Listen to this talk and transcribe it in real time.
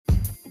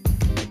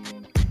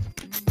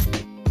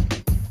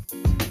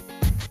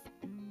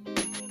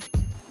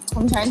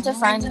I'm trying to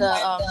find the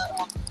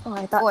Oh,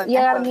 I thought I'm you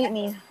gotta echoing. mute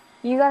me.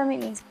 You gotta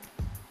mute me.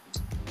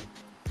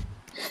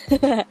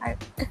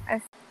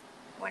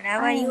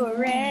 Whenever you are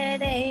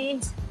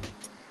ready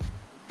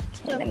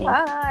to let me-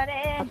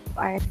 party.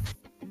 Alright.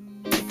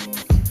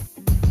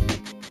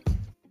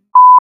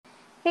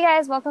 Hey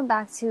guys, welcome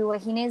back to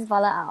Wahine's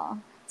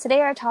Vala'au.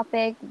 Today our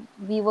topic,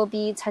 we will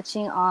be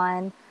touching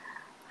on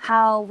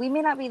how we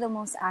may not be the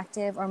most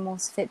active or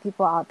most fit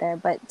people out there,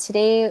 but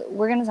today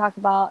we're going to talk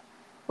about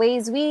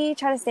ways we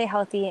try to stay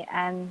healthy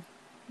and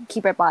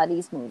keep our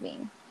bodies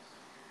moving.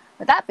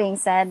 With that being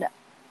said,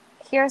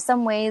 here are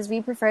some ways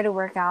we prefer to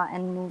work out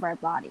and move our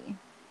body.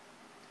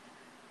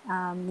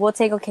 We'll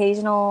take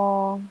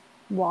occasional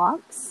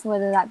walks,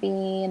 whether that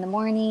be in the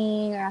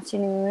morning or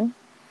afternoon.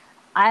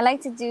 I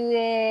like to do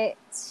it,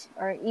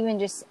 or even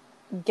just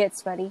get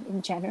sweaty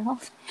in general.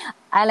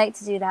 I like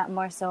to do that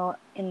more so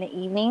in the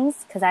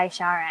evenings because I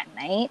shower at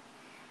night.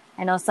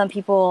 I know some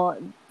people,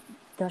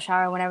 they'll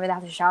shower whenever they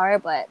have to shower,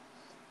 but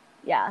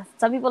yeah,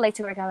 some people like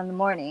to work out in the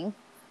morning,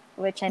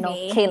 which I know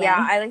Kaylin.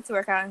 Yeah, I like to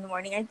work out in the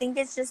morning. I think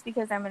it's just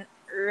because I'm an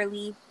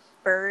early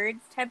bird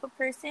type of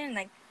person.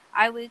 Like,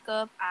 I wake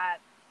up at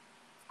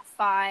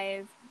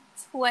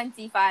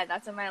 5:25.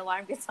 That's when my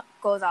alarm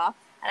goes off.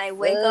 And I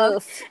wake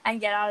up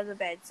and get out of the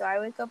bed. So I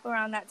wake up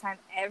around that time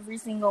every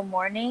single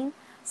morning.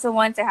 So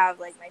once I have,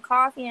 like, my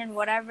coffee and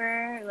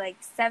whatever, like,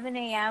 7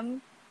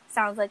 a.m.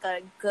 sounds like a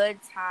good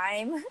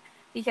time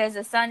because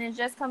the sun is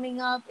just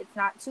coming up. It's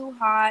not too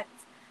hot.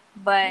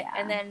 But,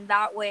 and then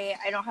that way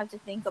I don't have to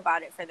think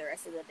about it for the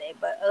rest of the day.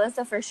 But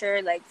Alyssa for sure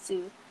likes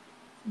to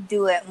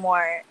do it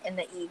more in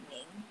the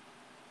evening.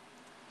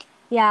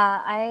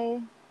 Yeah, I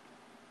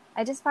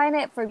just find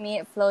it, for me,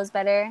 it flows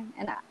better.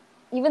 And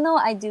even though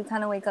I do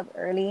kind of wake up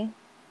early,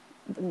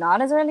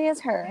 not as early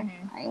as her.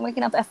 Mm-hmm. I'm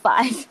waking up at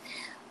 5.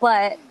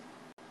 But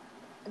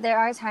there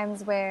are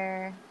times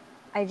where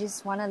I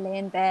just want to lay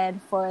in bed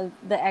for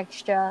the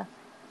extra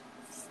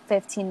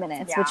 15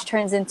 minutes, which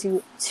turns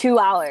into 2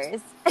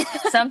 hours.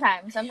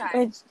 Sometimes.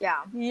 Which,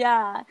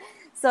 yeah.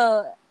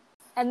 So,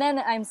 and then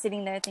I'm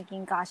sitting there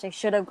thinking, gosh, I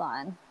should have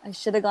gone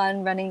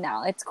running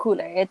now. It's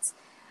cooler. It's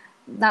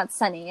not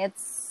sunny.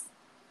 It's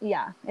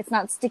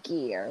not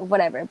sticky or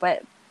whatever.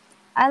 But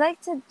I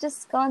like to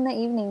just go in the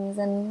evenings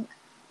and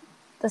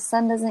the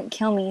sun doesn't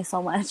kill me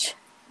so much.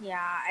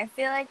 Yeah, I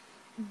feel like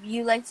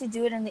you like to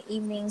do it in the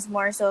evenings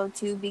more so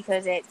too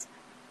because it's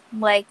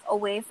like a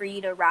way for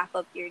you to wrap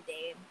up your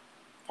day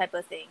type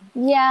of thing.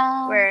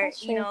 Yeah, where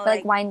that's true.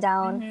 Like wind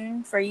down.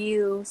 Mm-hmm, for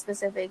you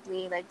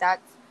specifically, like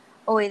that's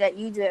a way that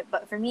you do it.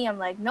 But for me, I'm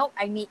like, nope,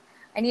 I need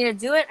to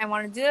do it. I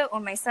want to do it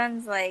when my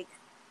son's like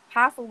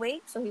half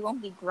awake, so he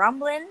won't be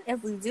grumbling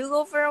if we do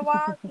go for a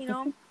walk.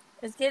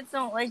 Because kids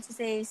don't like to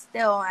stay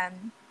still,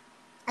 and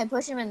I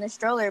push him in the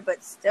stroller,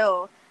 but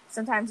still,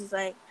 sometimes he's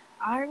like,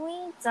 are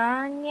we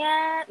done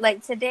yet?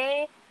 Like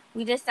today,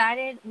 we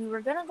decided we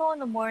were going to go in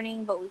the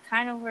morning, but we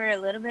kind of were a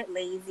little bit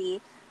lazy.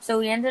 So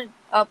we ended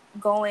up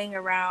going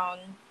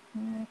around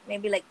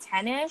maybe like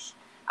 10-ish.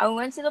 I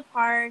went to the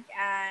park,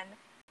 and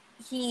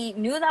he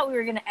knew that we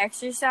were going to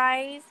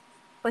exercise,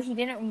 but he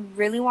didn't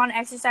really want to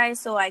exercise.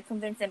 So I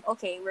convinced him,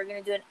 okay, we're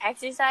going to do an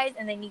exercise,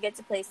 and then you get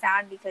to play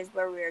sand because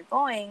where we were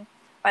going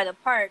by the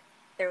park,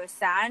 there was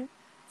sand.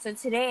 So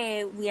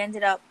today, we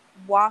ended up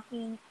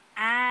walking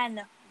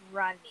and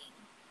running.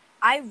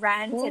 I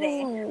ran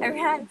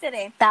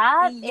today.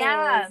 That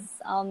is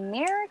a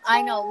miracle.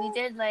 I know. We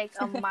did like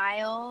a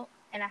mile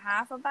and a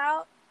half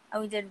about,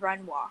 and we did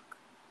run walk.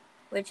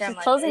 Which She's I'm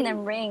like, closing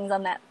them rings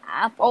on that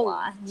Apple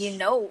Watch. You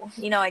know,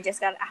 I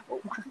just got an Apple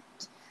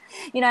Watch.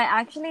 I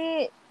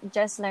actually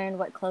just learned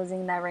what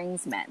closing the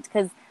rings meant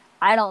because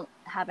I don't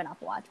have an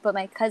Apple Watch. But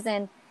my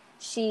cousin,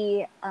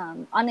 she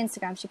on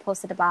Instagram, she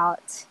posted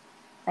about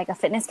like a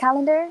fitness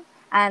calendar,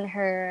 and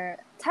her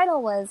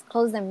title was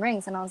 "Close Them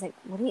Rings," and I was like,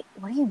 "What do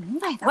you mean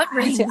by that?" What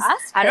rings?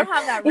 I don't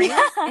have that ring.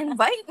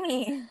 Invite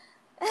me.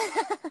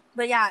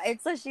 But yeah,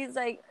 so she's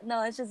like,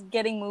 no, it's just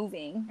getting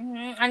moving.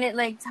 Mm-hmm. And it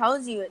like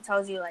tells you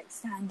like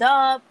stand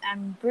up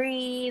and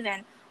breathe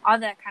and all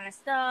that kind of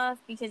stuff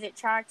because it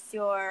tracks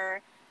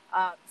your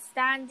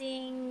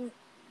standing,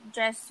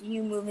 just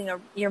you moving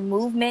your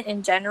movement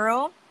in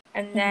general,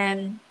 and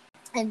then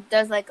it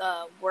does like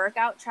a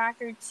workout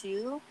tracker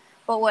too.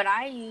 But what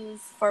I use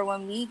for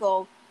when we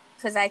go,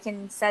 because I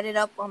can set it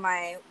up on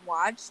my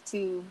watch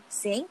to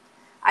sync,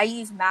 I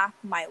use Map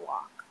My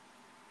Walk.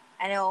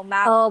 And it'll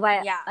map...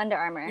 Under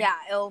Armour. Yeah,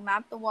 it'll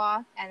map the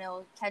walk, and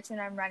it'll catch when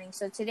I'm running.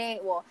 So today,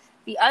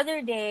 the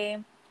other day,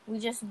 we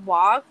just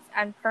walked,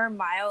 and per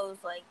mile, it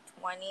was like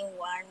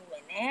 21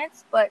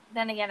 minutes. But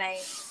then again, I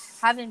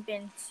haven't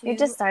been too... You're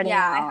just starting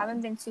out. I haven't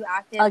been too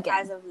active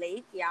as of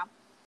late,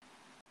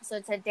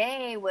 So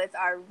today, with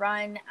our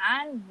run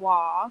and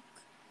walk,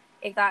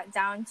 it got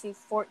down to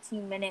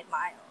 14-minute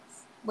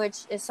miles,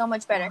 which is so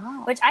much better.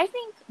 Wow. Which I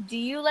think... Do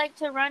you like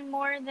to run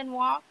more than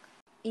walk?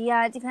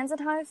 Yeah, it depends on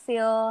how I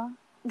feel.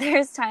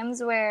 There's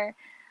times where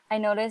I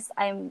notice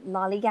I'm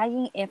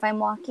lollygagging if I'm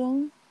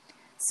walking.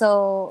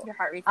 So your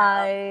heart rate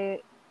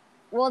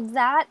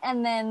that,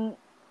 and then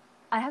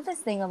I have this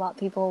thing about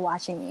people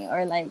watching me,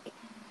 or like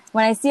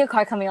when I see a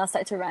car coming, I'll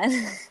start to run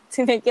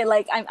to make it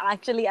like I'm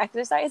actually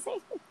exercising.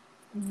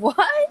 What?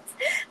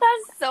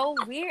 That's so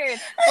weird.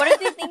 What if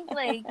they think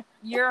like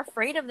you're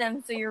afraid of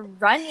them, so you're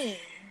running?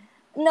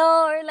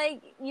 No, or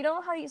like you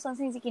know how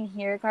sometimes you can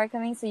hear a car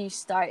coming, so you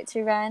start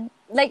to run,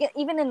 like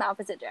even in the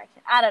opposite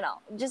direction. I don't know.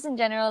 Just in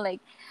general, like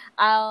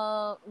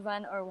I'll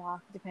run or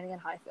walk depending on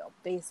how I feel,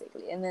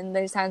 basically. And then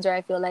there's times where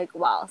I feel like,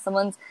 wow,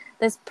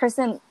 this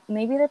person,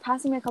 maybe they're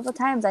passing me a couple of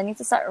times. I need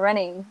to start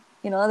running.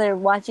 You know, they're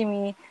watching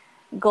me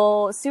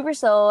go super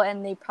slow,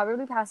 and they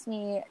probably passed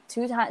me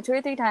two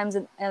or three times,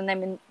 and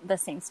I'm in the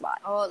same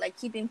spot. Oh, like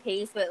keeping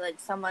pace with like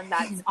someone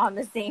that's on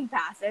the same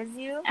path as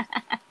you.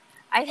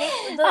 I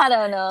think I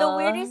don't know. The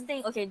weirdest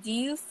thing. Okay, do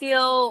you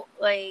feel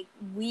like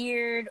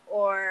weird,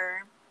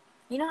 or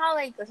you know how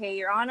like, okay,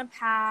 you're on a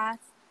path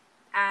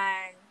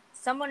and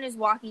someone is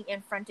walking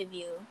in front of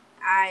you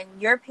and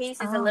your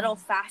pace is a little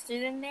faster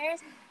than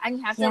theirs and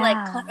you have to like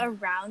cut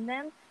around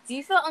them? Do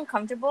you feel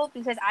uncomfortable?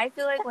 Because I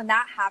feel like when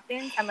that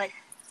happens, I'm like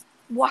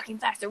walking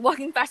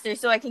faster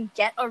so I can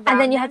get around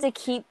and then you them. have to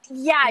keep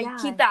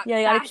keep that you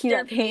gotta keep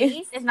that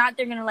pace. If not,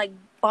 they're gonna like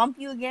bump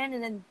you again,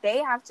 and then they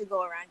have to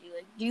go around you.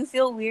 Like, do you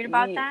feel weird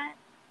about that,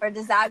 or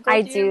does that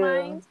go through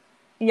your mind?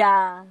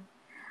 Yeah,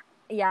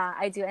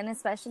 I do, and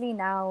especially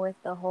now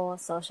with the whole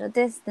social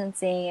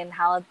distancing and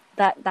how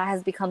that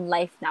has become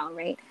life now,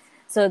 right?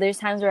 So there's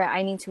times where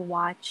I need to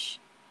watch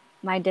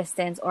my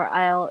distance, or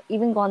I'll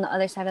even go on the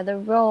other side of the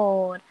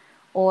road,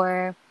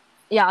 or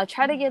I'll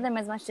try to give them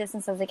as much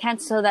distance as I can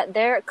so that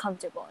they're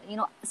comfortable, you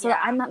know, so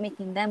that I'm not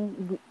making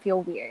them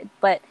feel weird.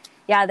 But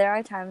yeah, there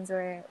are times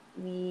where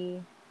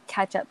we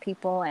catch up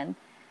people and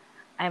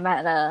I'm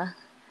at a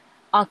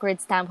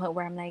awkward standpoint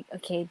where I'm like,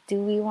 okay, do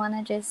we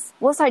want to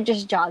we'll start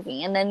just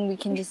jogging and then we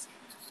can just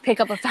pick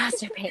up a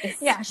faster pace.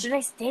 Yeah, should I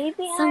stay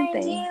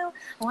behind you?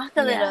 Walk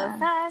a little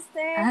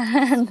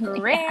faster?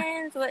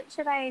 Sprint? What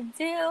should I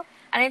do?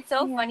 And it's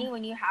so funny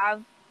when you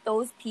have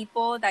those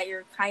people that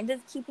you're kind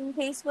of keeping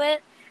pace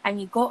with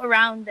and you go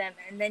around them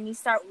and then you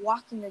start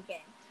walking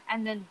again.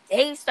 And then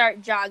they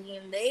start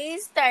jogging, they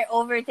start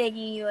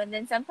overtaking you, and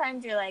then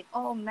sometimes you're like,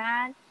 oh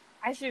man,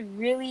 I should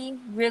really,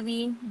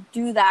 really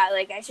do that.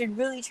 Like, I should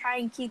really try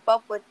and keep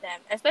up with them,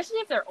 especially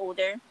if they're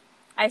older.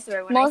 I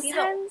swear, when I see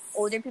the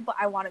older people,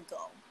 I want to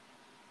go.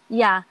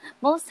 Yeah,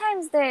 most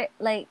times they're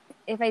like,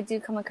 if I do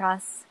come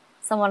across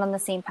someone on the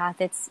same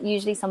path, it's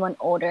usually someone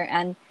older,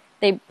 and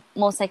they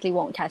most likely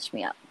won't catch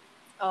me up.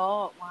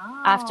 Oh,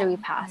 wow. After we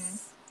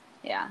pass.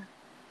 Yeah.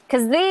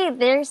 Because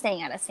they're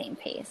staying at the same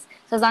pace.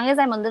 So as long as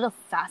I'm a little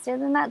faster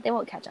than that, they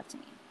won't catch up to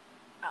me.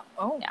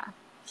 Oh. Yeah.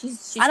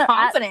 She's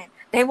confident.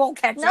 They won't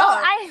catch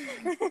up.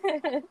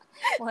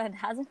 Well, it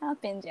hasn't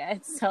happened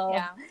yet, so.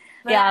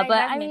 Yeah.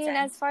 But I mean,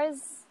 as far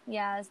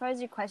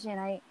as your question,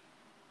 I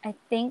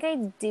think I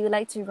do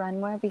like to run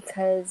more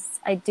because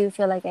I do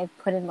feel like I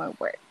put in more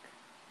work.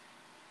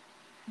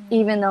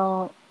 Even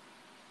though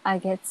I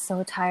get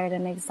so tired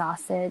and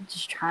exhausted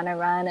just trying to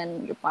run,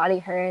 and your body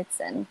hurts,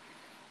 and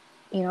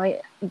you know,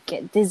 you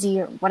get dizzy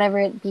or whatever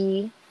it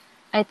be.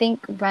 I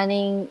think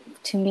running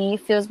to me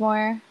feels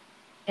more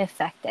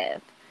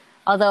effective.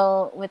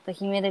 Although with the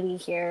humidity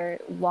here,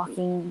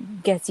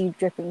 walking gets you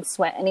dripping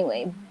sweat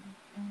anyway.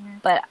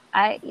 But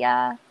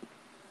I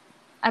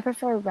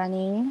prefer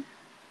running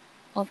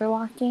over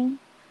walking.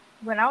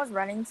 When I was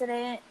running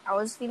today, I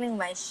was feeling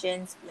my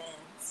shin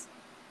splints.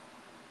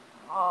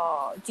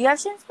 Oh, do you have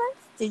shin splints?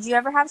 Did you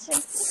ever have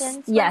shin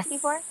splints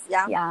before?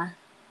 Yeah.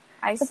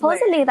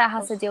 Supposedly swear. That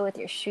has to deal with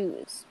your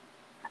shoes.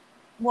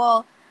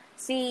 Well,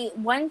 see,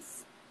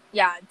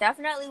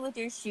 definitely with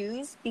your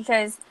shoes,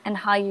 because... And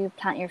how you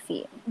plant your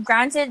feet.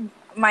 Granted,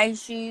 my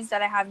shoes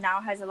that I have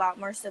now has a lot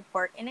more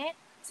support in it,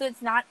 so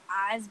it's not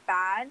as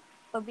bad.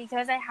 But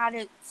because I had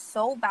it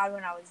so bad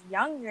when I was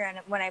younger and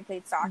when I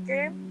played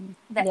soccer,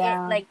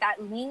 that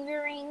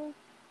lingering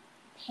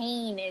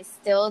pain is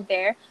still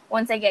there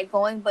once I get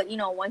going. But, you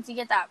know, once you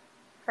get that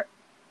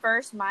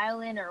first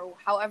mile in or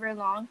however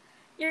long,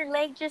 your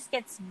leg just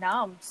gets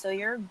numb. So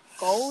you're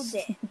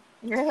golden.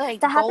 You're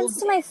like that happens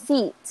to my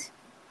feet.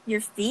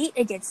 Your feet?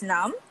 It gets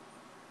numb?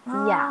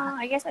 Yeah.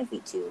 I guess my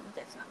feet too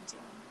gets numb too.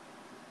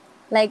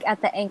 Like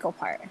at the ankle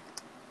part.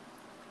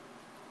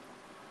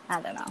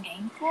 I don't know.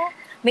 Ankle?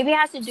 Maybe it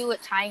has to do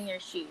with tying your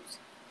shoes.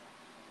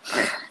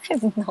 I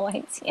have no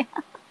idea.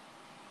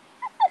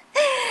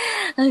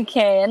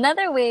 Okay,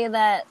 another way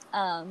that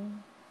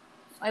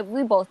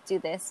we both do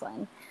this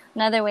one.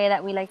 Another way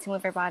that we like to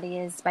move our body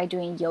is by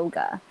doing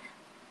yoga.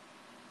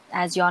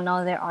 As y'all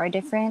know, there are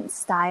different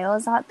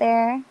styles out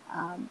there.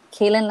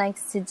 Kaylin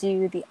likes to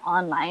do the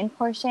online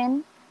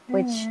portion,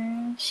 which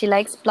she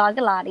likes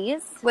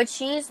Blogilates. Which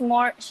she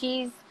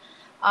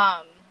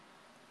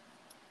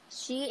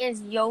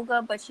is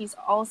yoga, but she's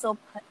also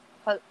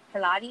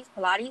Pilates.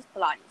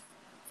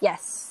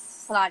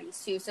 Yes.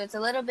 Pilates too. So it's a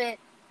little bit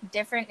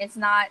different. It's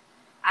not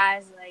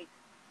as like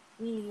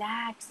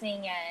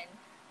relaxing and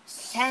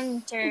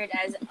centered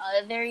as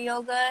other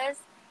yogas.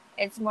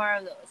 It's more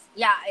of those.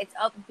 Yeah, it's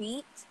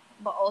upbeat,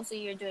 but also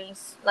you're doing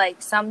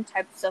like some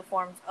types of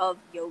forms of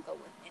yoga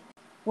within it.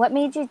 What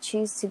made you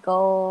choose to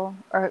go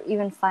or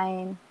even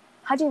find,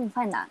 how'd you even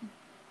find that?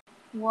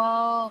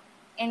 Well,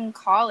 in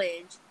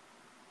college,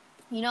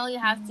 you know, you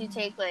have to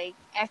take like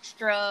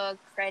extra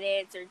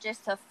credits or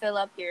just to fill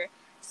up your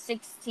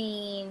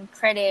 16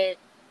 credit,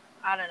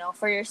 I don't know,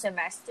 for your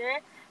semester.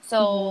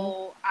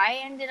 So I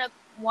ended up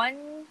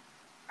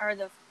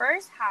the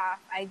first half,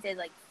 I did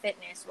like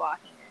fitness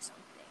walking or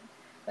something,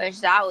 which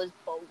that was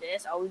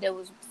bogus. All we did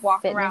was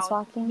walk Fitness around.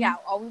 walking? Yeah,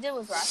 all we did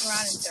was walk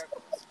around in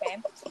circles.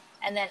 Okay,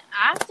 and then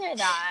after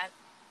that,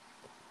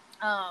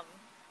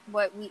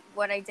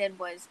 what I did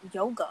was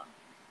yoga,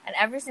 and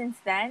ever since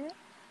then,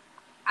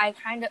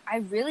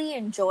 I really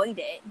enjoyed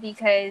it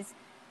because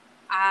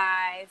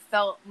I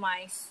felt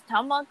my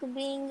stomach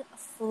being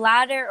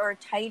flatter or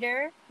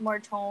tighter, more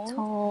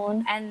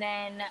toned. And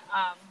then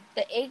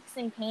the aches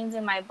and pains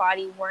in my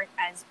body weren't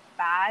as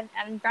bad.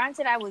 And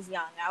granted, I was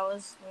young. I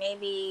was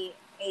maybe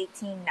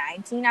 18,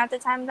 19 at the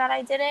time that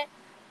I did it.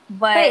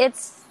 But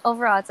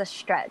overall, it's a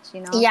stretch,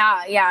 you know?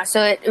 Yeah.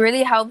 So it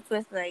really helped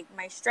with like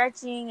my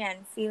stretching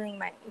and feeling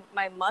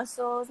my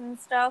muscles and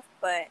stuff.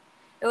 But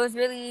it was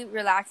really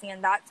relaxing,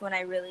 and that's when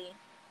I really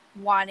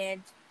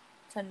wanted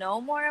to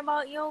know more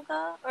about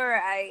yoga,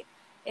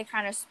 it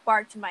kind of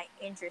sparked my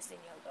interest in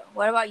yoga.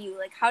 What about you?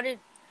 Like, how did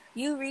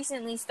you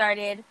recently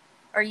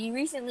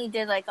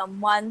did like a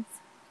month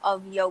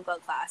of yoga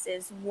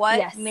classes?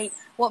 What made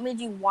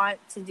you want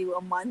to do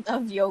a month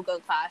of yoga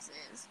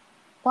classes?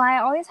 Well, I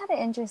always had an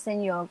interest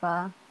in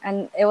yoga,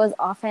 and it was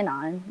off and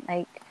on.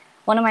 Like,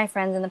 one of my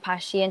friends in the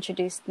past, she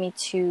introduced me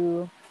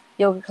to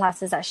yoga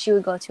classes that she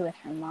would go to with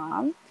her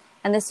mom.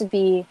 And this would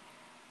be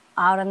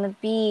out on the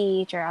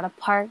beach or at a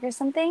park or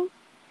something.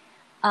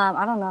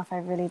 I don't know if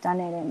I've really done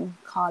it in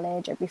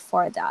college or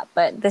before that,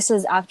 but this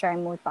was after I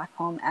moved back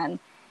home. And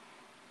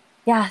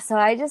yeah, so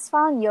I just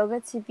found yoga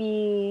to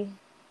be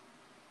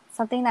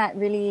something that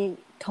really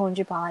tones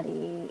your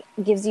body,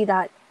 gives you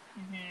that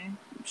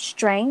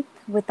strength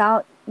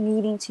without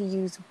needing to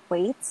use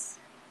weights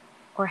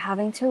or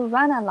having to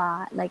run a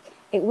lot. Like,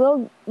 it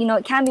will,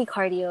 it can be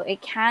cardio,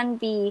 it can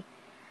be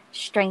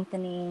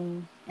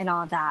strengthening and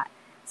all that.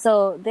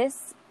 So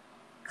this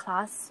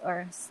class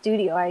or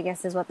studio, I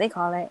guess is what they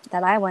call it,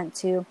 that I went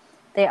to,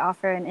 they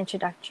offer an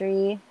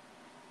introductory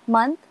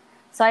month.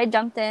 So I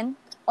jumped in.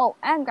 Oh,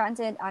 and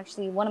granted,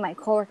 actually, one of my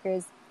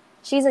coworkers,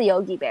 she's a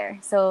Yogi Bear.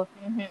 So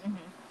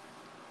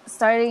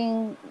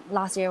starting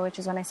last year, which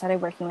is when I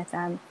started working with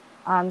them,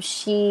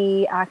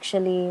 she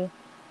actually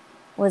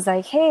was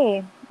like,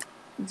 hey,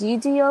 do you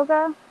do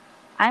yoga?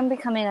 I'm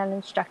becoming an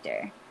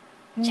instructor.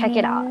 Check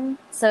it out.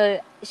 So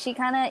she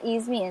kind of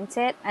eased me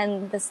into it.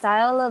 And the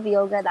style of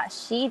yoga that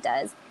she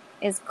does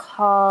is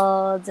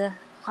called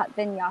Hot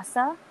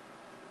Vinyasa.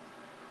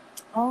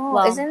 Oh,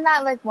 well, isn't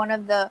that like one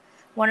of the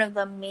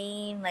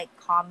main like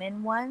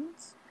common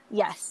ones?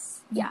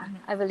 Yes. Yeah,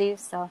 I believe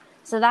so.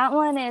 So that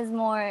one is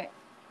more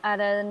at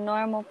a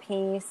normal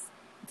pace.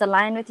 It's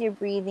aligned with your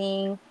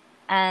breathing,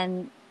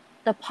 and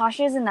the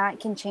postures in that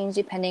can change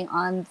depending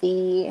on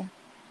the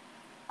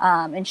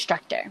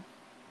instructor.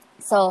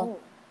 So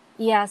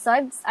yeah,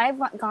 so I've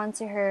gone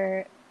to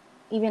her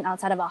even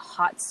outside of a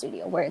hot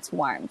studio where it's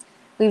warmed.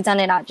 We've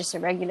done it at just a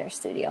regular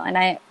studio, and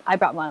I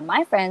brought one of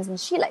my friends and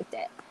she liked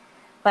it.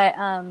 But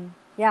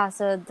yeah,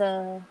 so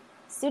the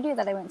studio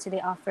that I went to, they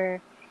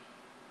offer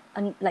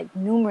like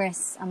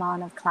numerous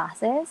amount of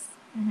classes.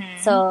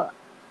 So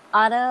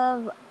out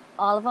of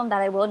all of them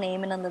that I will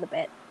name in a little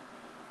bit,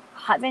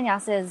 Hot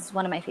Vinyasa is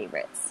one of my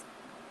favorites,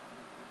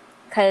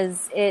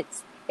 because it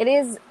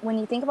is, when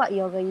you think about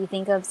yoga, you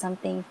think of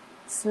something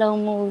slow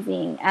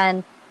moving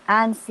and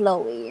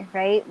flowy,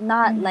 right?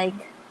 Not like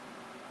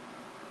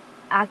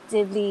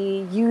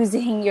actively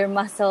using your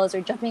muscles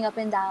or jumping up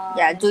and down.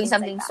 Yeah, doing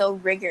something like so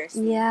rigorous.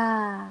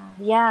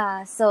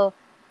 Yeah. So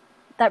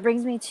that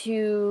brings me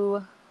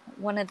to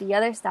one of the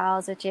other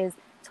styles, which is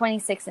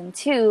 26 and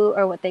 2,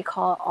 or what they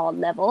call all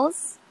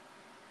levels.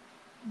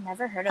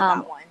 Never heard of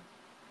that one.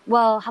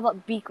 Well, how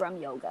about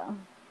Bikram yoga?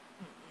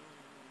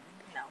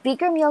 No.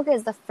 Bikram yoga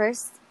is the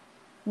first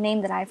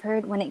name that I've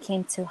heard when it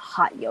came to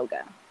hot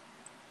yoga.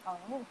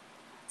 Oh.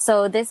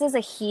 So this is a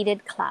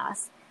heated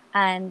class,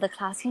 and the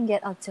class can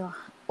get up to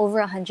over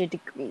 100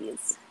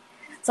 degrees.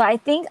 So I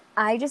think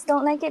I just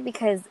don't like it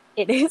because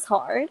it is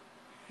hard.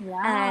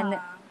 Yeah. And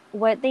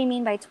what they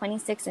mean by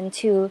 26 and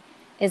 2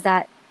 is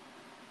that,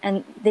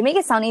 and they make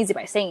it sound easy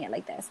by saying it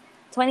like this,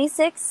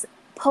 26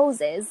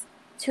 poses,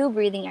 2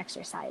 breathing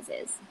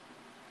exercises.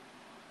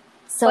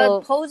 So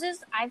but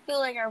poses, I feel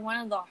like, are one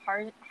of the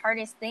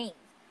hardest things,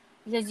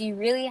 because you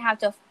really have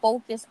to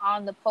focus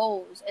on the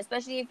pose,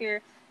 especially if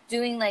you're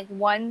doing like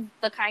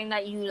the kind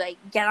that you like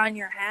get on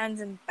your hands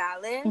and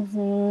balance.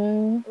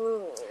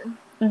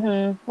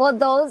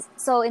 Well,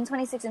 so in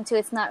 26 and 2,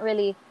 it's not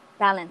really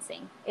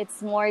balancing.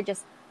 It's more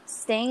just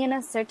staying in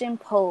a certain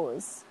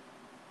pose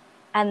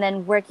and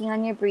then working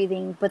on your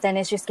breathing, but then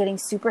it's just getting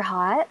super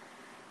hot.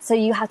 So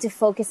you have to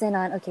focus in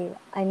on, okay,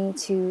 I need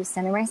to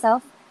center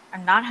myself.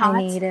 I'm not hot.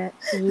 I need it.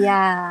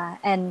 Yeah,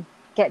 and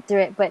get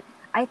through it. But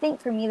I think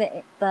for me,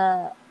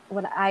 the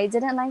what I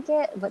didn't like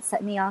it, what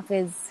set me off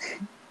is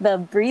the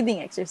breathing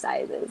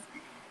exercises.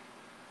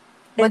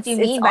 What do you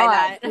It's mean by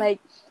odd. that?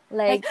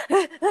 Like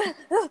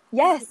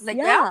yes, Like,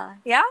 yeah,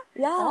 yeah?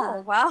 yeah.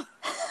 Oh, wow.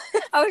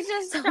 I was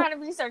just trying to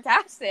be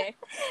sarcastic.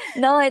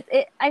 No,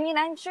 I mean,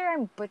 I'm sure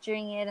I'm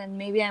butchering it and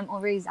maybe I'm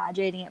over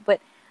exaggerating it,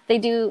 but they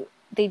do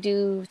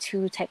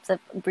two types of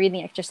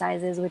breathing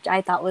exercises, which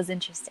I thought was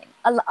interesting,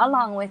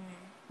 along with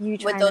you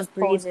With trying to those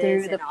breathe poses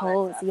through the and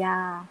all that pose. stuff.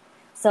 Yeah.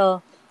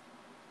 So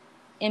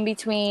in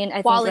between,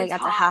 I While think like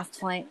it's at the half hot.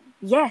 point.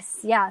 Yes,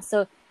 yeah.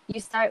 So you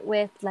start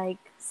with like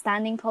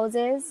standing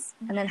poses,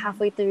 and then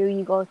halfway through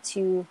you go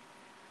to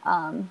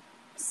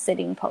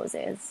sitting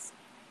poses.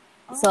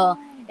 So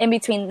in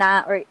between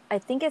that, or I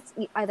think it's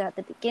either at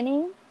the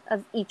beginning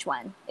of each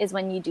one is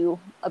when you do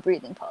a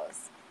breathing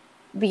pose.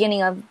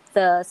 Beginning of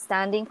the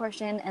standing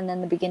portion and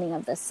then the beginning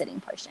of the sitting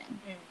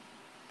portion.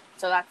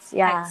 So that's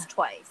hence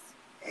twice.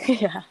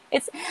 Yeah.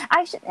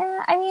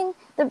 I mean,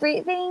 the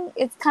breathing,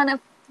 it's kind of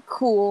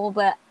cool,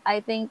 but I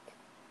think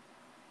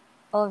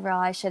overall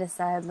I should have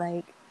said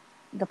like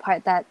the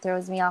part that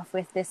throws me off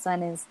with this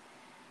one is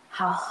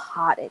how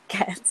hot it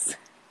gets.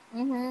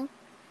 Mm-hmm.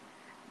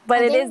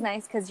 But it is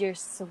nice because you're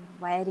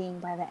sweating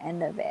by the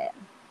end of it.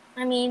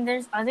 I mean,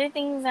 there's other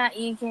things that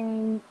you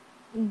can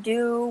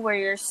do where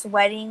you're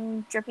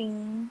sweating,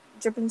 dripping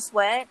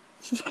sweat.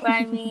 But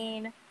I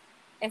mean,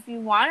 if you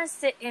want to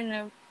sit in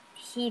a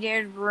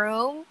heated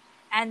room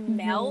and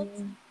melt,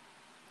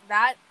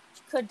 that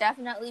could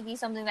definitely be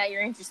something that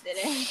you're interested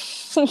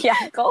in.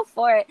 Yeah, go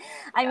for it.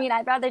 I mean,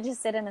 I'd rather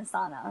just sit in a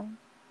sauna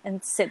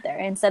and sit there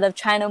instead of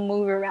trying to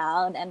move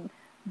around and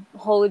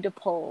hold the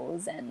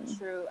pose. And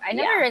true. I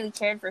never really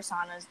cared for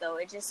saunas though.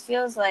 It just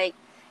feels like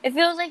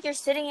you're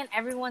sitting in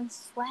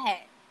everyone's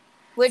sweat.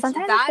 Which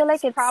sometimes that's I feel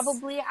like it's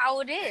probably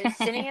how it is,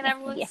 sitting in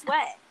everyone's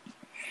sweat.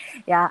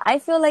 Yeah, I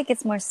feel like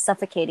it's more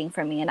suffocating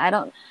for me, and I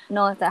don't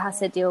know if that has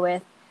to do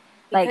with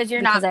like because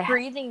you're not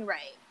breathing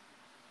right.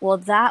 Well,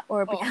 that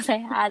or because I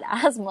had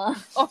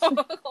asthma.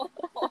 I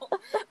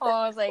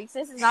was like,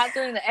 sis is not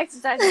doing the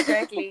exercises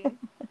correctly.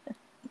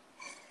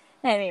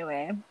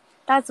 Anyway,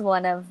 that's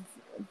one of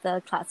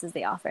the classes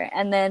they offer.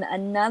 And then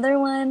another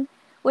one,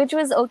 which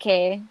was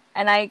okay,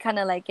 and I kind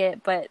of like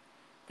it, but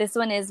this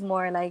one is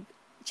more like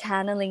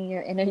channeling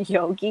your inner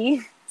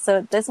yogi.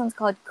 So this one's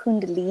called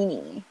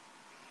Kundalini.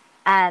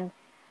 And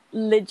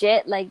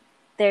legit, like,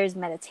 there's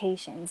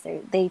meditations,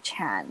 they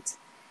chant.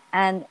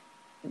 And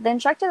the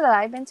instructor that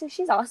I've been to,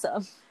 she's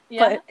awesome.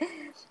 Yeah. But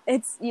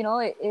it's,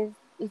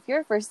 if you're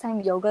a first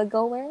time yoga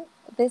goer,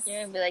 this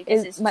you're gonna be like,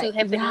 this is too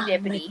hippity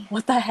dippity. Like,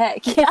 what the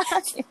heck? Yeah.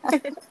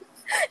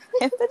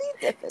 Hippity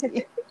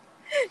dippity.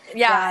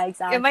 Yeah,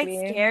 exactly. It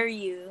might scare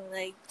you.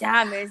 Like,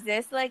 damn, is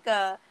this like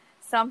a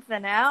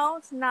something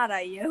else? Not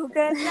a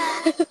yoga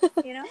class?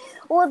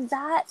 Well,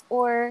 that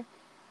or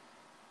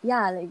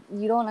like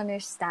you don't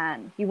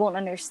understand. You won't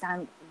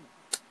understand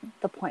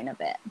the point of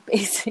it,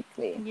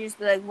 basically. You just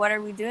be like, what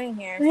are we doing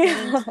here?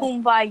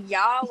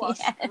 Kumbaya while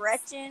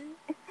stretching?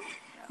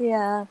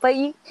 Yeah, but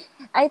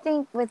I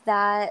think with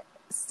that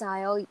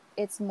style,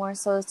 it's more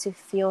so to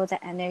feel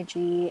the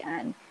energy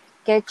and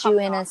get you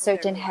in a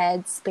certain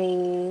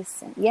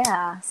headspace.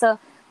 And so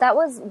that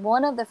was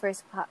the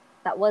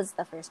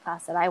first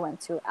class that I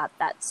went to at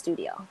that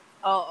studio.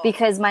 Oh.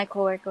 Because my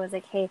coworker was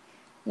like, hey,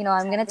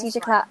 I'm going to teach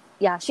a class.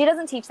 Yeah, she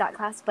doesn't teach that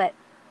class, but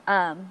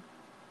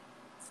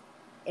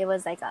it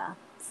was like a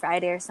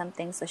Friday or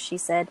something. So she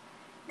said,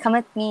 come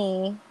with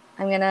me.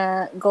 I'm going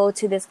to go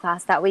to this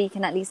class. That way you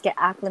can at least get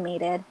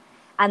acclimated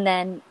and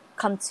then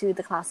come to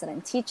the class that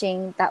I'm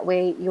teaching. That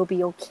way you'll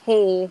be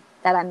okay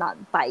that I'm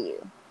not by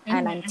you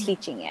and I'm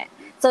teaching it.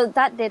 So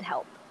that did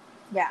help.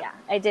 Yeah.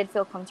 I did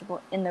feel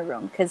comfortable in the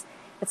room because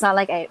it's not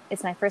like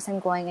it's my first time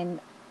going and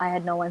I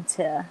had no one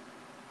to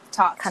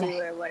talk to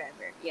or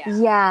whatever.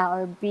 Yeah,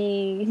 or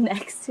be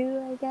next to,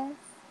 I guess.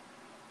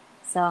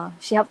 So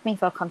she helped me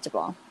feel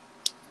comfortable.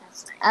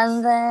 That's nice.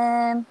 And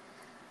then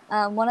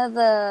one of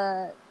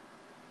the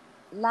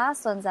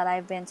last ones that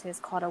I've been to is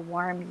called a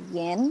warm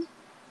yin,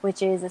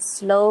 which is a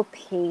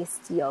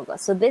slow-paced yoga.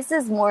 So this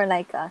is more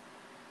like a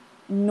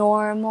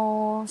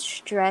normal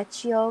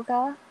stretch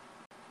yoga,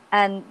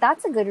 and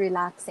that's a good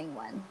relaxing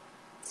one.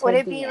 Would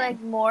it be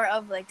like more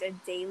of like a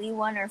daily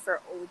one, or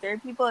for older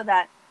people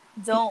that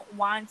don't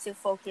want to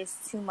focus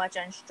too much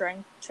on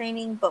strength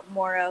training, but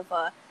more of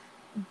a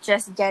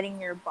just getting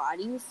your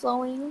body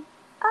flowing?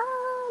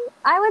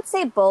 I would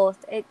say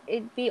both.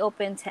 It'd be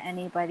open to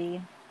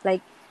anybody.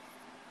 Like,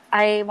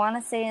 I want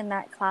to say in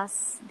that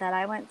class that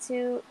I went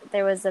to,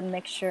 there was a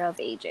mixture of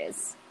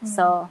ages.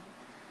 So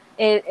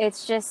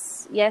it's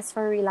just, yes,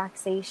 for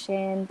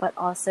relaxation, but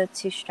also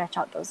to stretch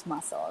out those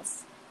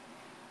muscles.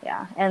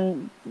 Yeah.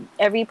 And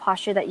every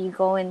posture that you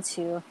go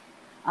into,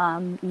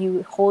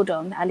 you hold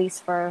them at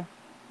least for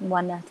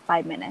 1 to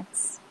 5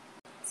 minutes.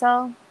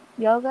 So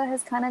yoga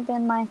has kind of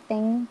been my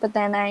thing, but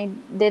then I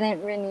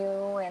didn't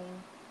renew,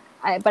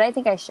 but I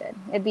think I should.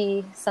 It'd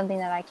be something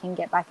that I can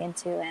get back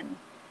into and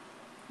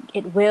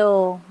it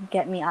will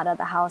get me out of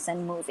the house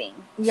and moving.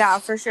 Yeah,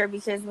 for sure.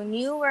 Because when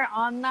you were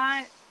on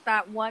that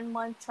 1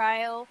 month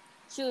trial,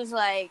 she was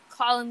like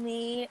calling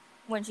me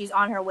when she's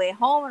on her way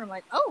home, and I'm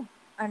like, oh,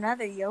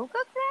 another yoga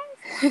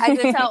class? I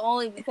could tell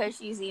only because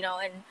she's,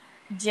 in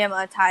gym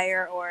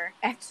attire or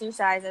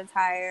exercise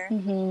attire.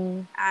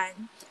 Mm-hmm.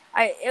 And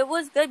it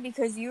was good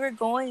because you were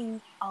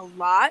going a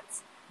lot.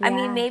 Yeah. I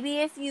mean, maybe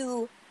if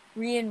you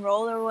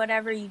re-enroll or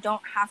whatever, you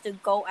don't have to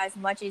go as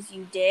much as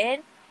you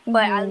did.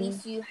 But at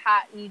least you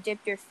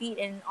dipped your feet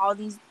in all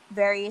these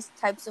various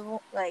types of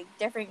like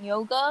different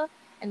yoga,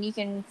 and you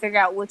can figure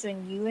out which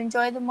one you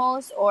enjoy the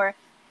most, or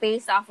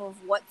based off of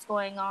what's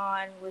going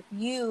on with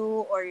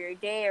you or your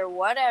day or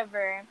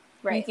whatever,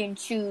 you can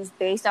choose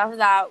based off of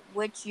that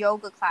which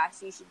yoga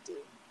class you should do.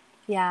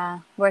 Yeah,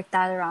 work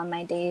that around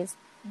my days.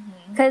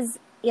 Because,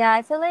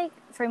 I feel like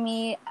for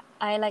me,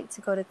 I like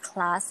to go to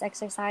class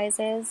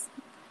exercises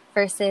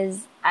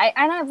versus,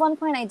 and at one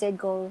point I did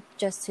go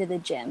just to the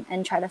gym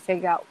and try to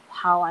figure out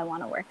how I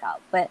want to work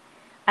out. But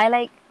I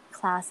like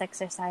class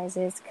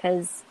exercises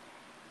because,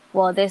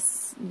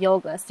 this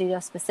yoga studio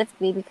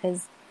specifically,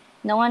 because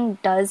no one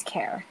does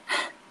care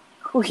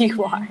who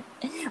you are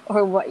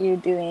or what you're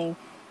doing.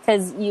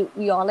 Because you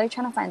all are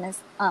trying to find this,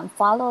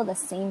 follow the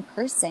same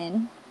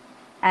person,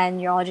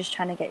 and you're all just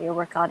trying to get your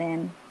workout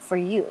in for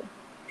you.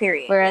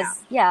 Period.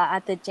 Whereas,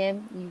 at the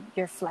gym,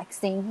 you're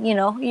flexing,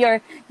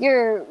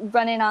 you're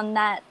running on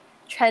that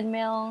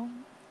treadmill,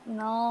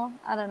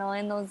 I don't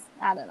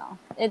know,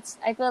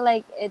 I feel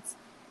like it's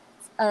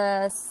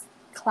a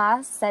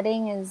class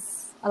setting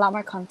is a lot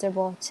more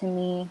comfortable to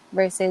me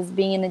versus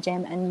being in the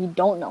gym and you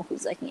don't know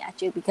who's looking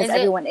at you because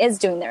everyone is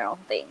doing their own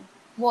thing.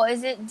 Well,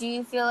 do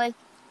you feel like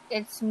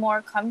it's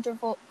more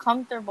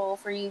comfortable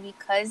for you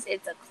because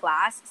it's a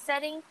class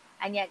setting?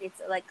 And yet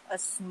it's like a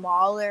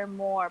smaller,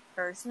 more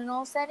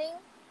personal setting.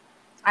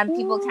 And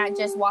people can't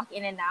just walk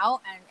in and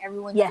out and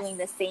everyone's doing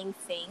the same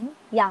thing.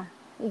 Yeah,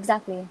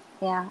 exactly.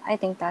 Yeah, I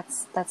think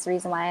that's the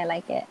reason why I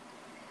like it.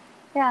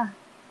 Yeah.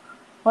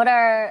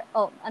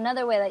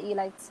 Another way that we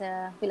like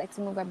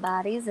to move our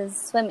bodies is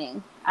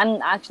swimming.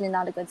 I'm actually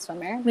not a good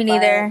swimmer. Me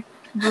neither.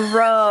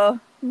 Bro.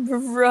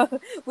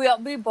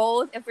 We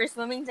both, if we're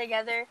swimming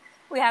together,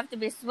 we have to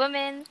be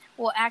swimming.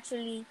 We'll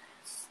actually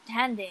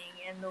standing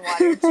in the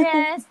water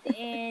just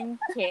in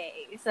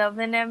case of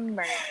an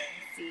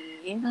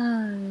emergency.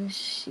 Oh,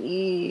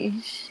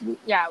 sheesh.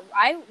 Yeah,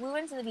 we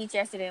went to the beach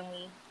yesterday and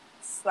we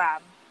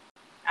swam.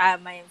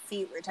 My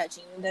feet were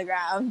touching the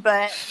ground,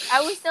 but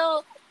I was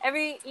still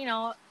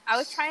I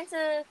was trying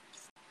to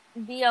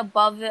be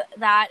above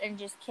that and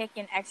just kick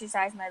and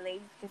exercise my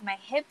legs because my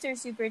hips are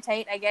super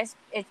tight. I guess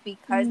it's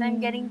because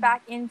I'm getting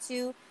back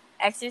into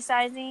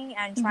exercising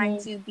and trying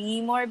to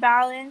be more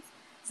balanced.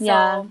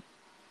 So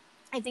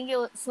I think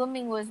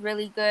swimming was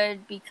really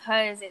good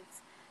because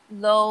it's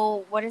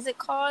low. What is it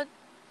called?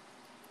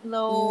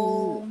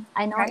 Low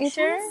I know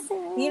pressure.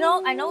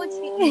 I know what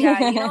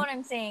you know what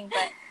I'm saying,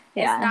 but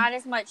it's not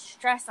as much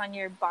stress on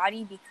your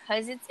body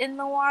because it's in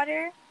the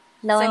water.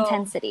 Low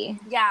intensity.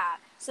 Yeah.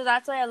 So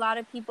that's why a lot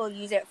of people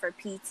use it for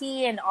PT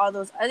and all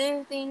those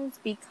other things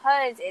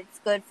because it's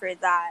good for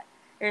that.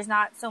 There's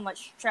not so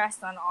much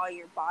stress on all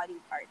your body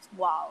parts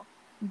while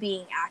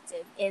being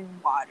active in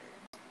water.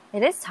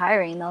 It is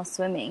tiring though,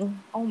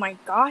 swimming. Oh my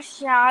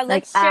gosh, yeah.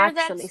 Let's share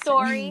that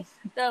story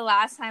the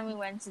last time we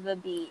went to the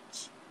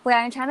beach. Wait,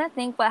 I'm trying to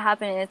think what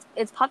happened.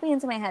 It's popping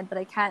into my head, but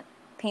I can't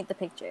paint the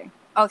picture.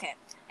 Okay.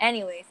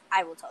 Anyways,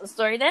 I will tell the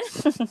story then.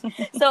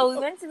 So we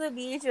went to the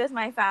beach with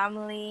my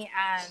family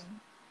and...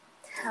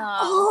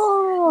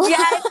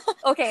 yes.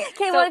 Okay.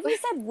 Okay, well, if you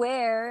said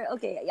where...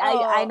 Okay,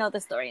 I know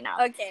the story now.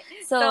 Okay.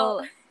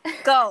 So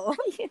go.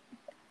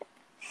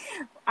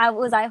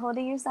 Was I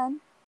holding your son?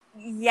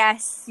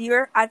 Yes,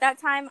 at that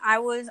time I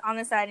was on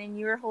the side and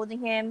you were holding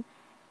him.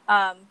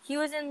 He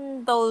was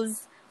in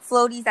those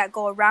floaties that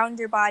go around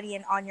your body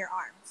and on your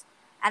arms.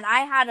 And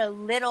I had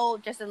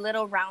just a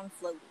little round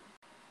floaty.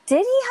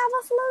 Did he have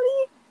a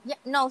floaty? Yeah,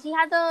 no, he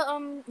had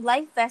the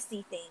life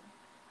vesty thing.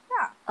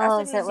 Yeah.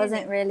 Oh, so it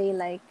wasn't really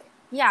like...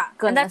 Yeah,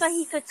 goodness. And that's why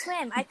he could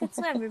swim. I could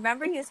swim.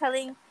 Remember he was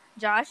telling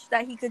Josh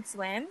that he could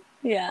swim?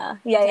 Yeah.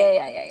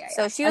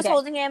 So she was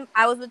holding him.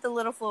 I was with the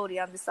little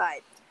floaty on the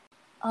side.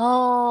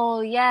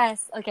 Oh,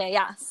 yes. Okay,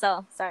 yeah.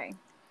 So, sorry.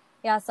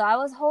 Yeah, so I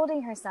was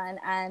holding her son,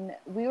 and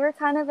we were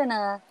kind of in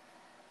a,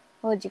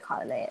 what would you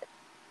call it?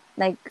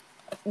 Like,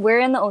 we're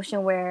in the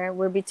ocean where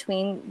we're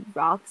between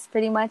rocks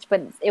pretty much,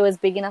 but it was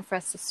big enough for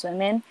us to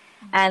swim in.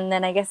 And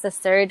then I guess the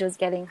surge was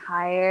getting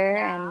higher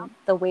and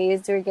the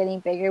waves were getting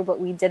bigger, but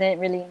we didn't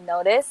really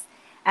notice.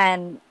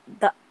 And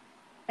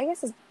I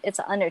guess it's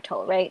an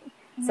undertow, right?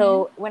 Mm-hmm.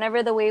 So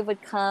whenever the wave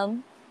would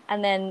come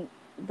and then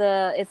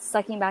it's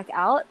sucking back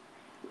out,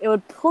 it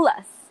would pull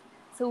us.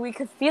 So we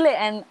could feel it.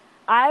 And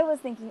I was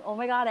thinking, oh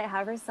my God, I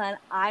have her son.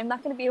 I'm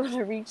not going to be able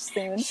to reach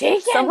soon.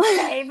 She can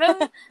save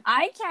him.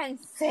 I can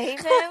save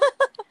him.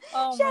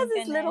 Oh, she has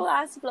this little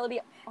ass floaty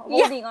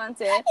holding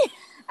onto it.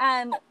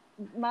 And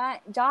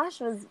Josh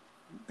was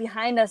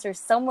behind us or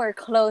somewhere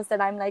close,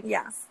 and I'm like,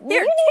 yes, you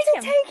need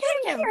to take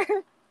him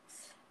here.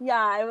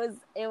 Yeah,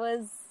 it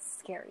was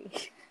scary.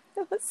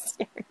 It was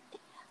scary.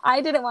 I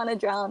didn't want to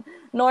drown,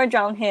 nor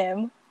drown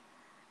him.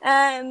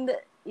 And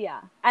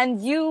yeah,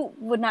 and you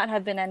would not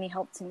have been any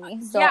help to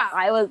me. So Yeah.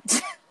 I was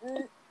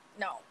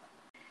No.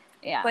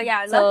 yeah. But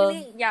yeah, So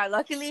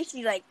luckily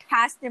she like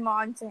passed him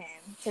on to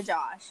him, to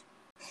Josh.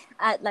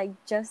 at like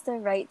just the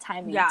right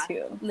timing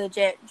too.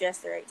 Legit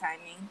just the right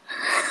timing.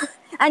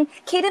 And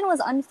Caden was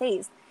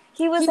unfazed.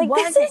 He was like,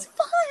 wasn't. "This is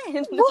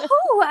fun.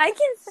 Whoa, I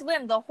can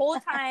swim the whole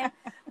time.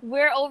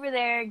 We're over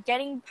there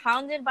getting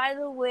pounded by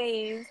the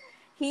waves.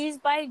 He's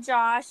by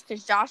Josh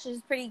because Josh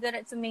is pretty good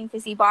at swimming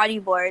because he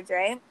bodyboards,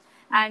 right?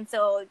 And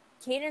so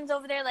Caden's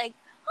over there like,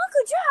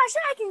 Uncle Josh,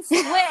 I can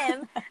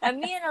swim. And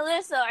me and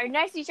Alyssa are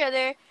next to each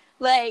other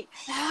like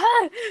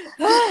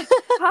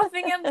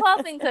huffing and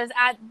puffing because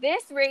at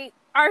this rate,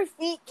 our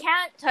feet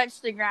can't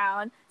touch the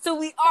ground. So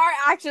we are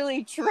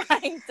actually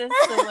trying to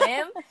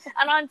swim.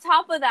 And on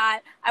top of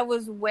that, I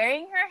was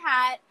wearing her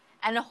hat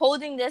and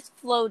holding this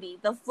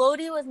floaty. The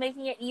floaty was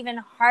making it even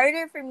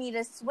harder for me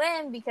to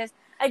swim because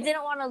I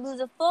didn't want to lose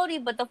a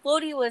floaty, but the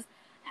floaty was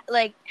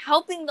like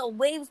helping the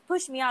waves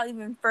push me out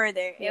even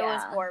further. It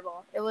was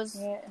horrible. It was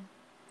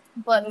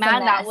But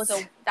man, that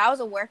was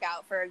a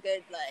workout for a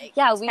good like.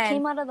 Yeah, we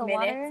came out of the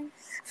water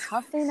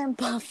huffing and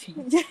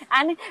puffing,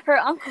 and her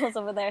uncle's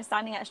over there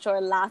standing at shore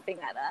laughing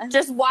at us,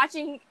 just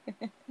watching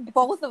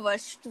both of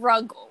us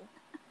struggle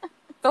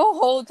the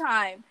whole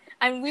time,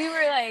 and we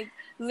were like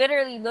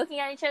literally looking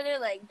at each other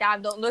like,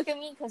 "Dad, don't look at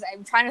me," because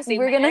I'm trying to save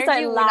my energy. We're gonna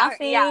start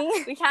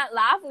laughing. We can't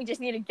laugh. We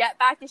just need to get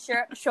back to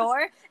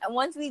shore, and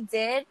once we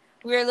did.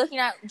 We were looking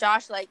at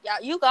Josh like, yeah,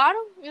 you got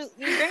him. You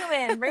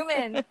bring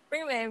him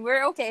in.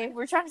 We're okay.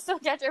 We're trying to still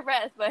catch our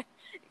breath, but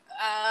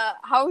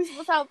how are we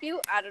supposed to help you?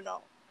 I don't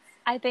know.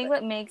 I think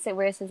what makes it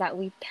worse is that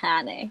we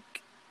panic.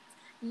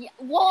 Yeah,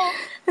 well,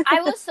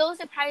 I was so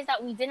surprised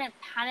that we didn't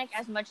panic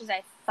as much as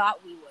I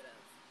thought we would have.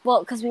 Well,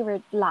 because we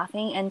were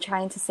laughing and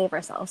trying to save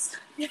ourselves.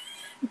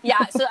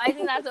 Yeah, so I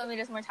think that's what made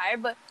us more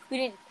tired, but we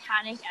didn't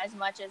panic as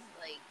much as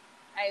like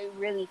I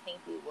really think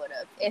we would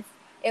have if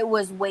it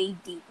was way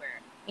deeper.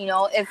 You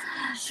know, if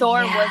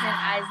shore wasn't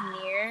as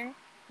near,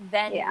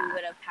 then we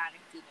would have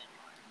panicked even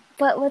more.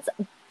 But what's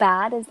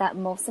bad is that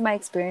most of my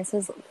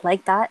experiences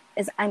like that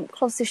is I'm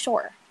close to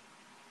shore.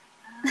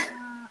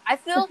 I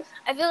feel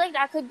like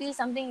that could be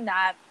something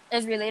that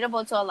is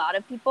relatable to a lot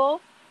of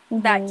people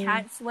that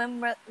can't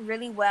swim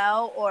really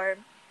well or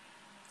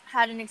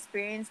had an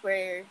experience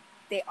where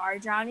they are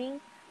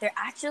drowning. They're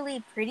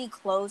actually pretty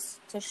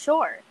close to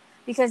shore.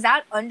 Because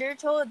that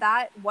undertow,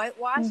 that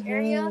whitewash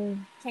area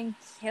can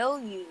kill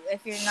you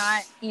if you're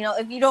not,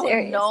 if you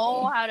don't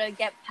know how to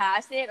get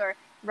past it or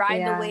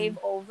ride the wave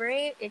over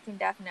it, it can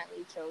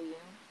definitely kill you.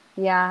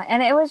 Yeah,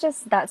 and it was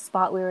just that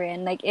spot we were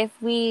in. Like, if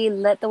we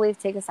let the wave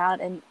take us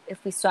out and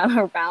if we swam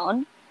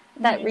around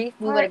that reef,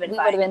 we would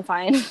have been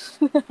fine.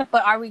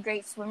 But are we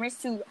great swimmers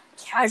to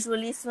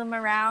casually swim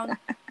around?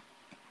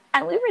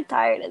 And we were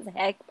tired as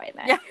heck by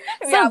then. Yeah,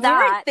 so we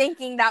were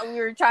thinking that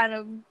we were trying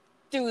to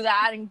do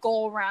that and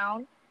go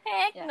around.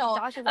 Heck no.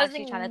 Josh was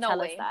actually trying to tell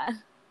us that.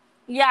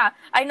 Yeah,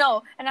 I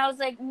know. And I was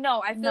like,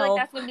 no, I feel like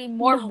that's going to be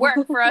more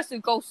work for us to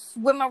go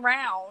swim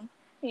around.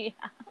 Yeah.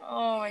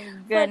 Oh my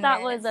goodness. But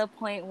that was a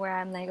point where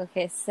I'm like,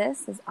 okay,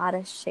 sis is out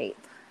of shape.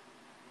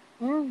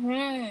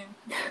 Really?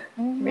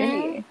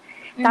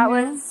 That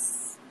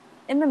was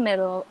in the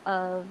middle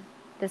of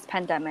this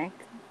pandemic.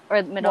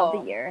 Or the middle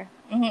of the year.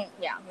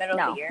 Yeah, middle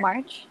of the year.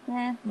 March?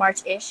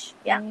 March-ish.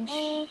 Yeah.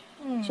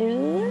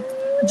 June?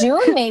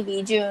 June,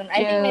 maybe. June.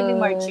 I think maybe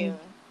more June.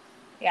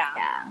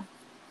 Yeah.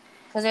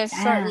 Because it was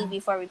shortly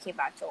before we came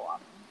back to Oahu.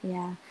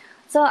 Yeah.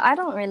 So I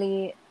don't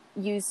really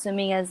use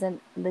swimming as a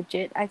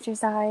legit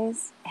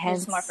exercise.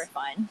 It's more for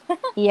fun.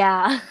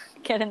 Yeah.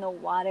 Get in the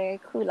water,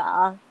 cool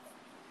off.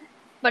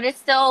 But it's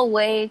still a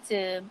way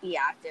to be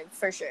active,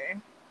 for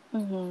sure.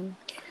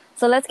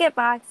 So let's get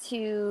back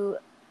to...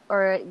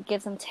 or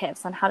give some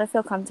tips on how to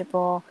feel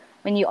comfortable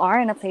when you are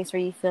in a place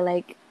where you feel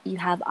like you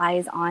have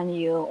eyes on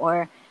you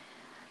or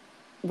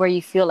where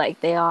you feel like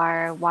they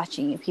are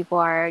watching you, people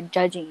are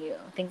judging you,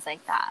 things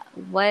like that.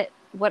 What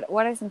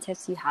are some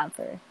tips you have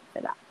for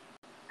that?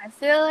 I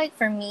feel like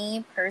for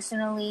me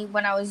personally,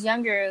 when I was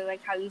younger,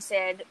 like how you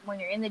said,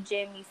 when you're in the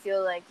gym, you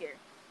feel like you're,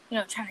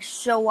 trying to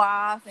show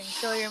off and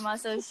show your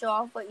muscles, show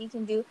off what you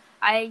can do.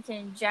 I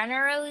can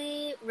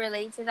generally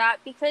relate to that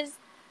because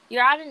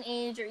you're at an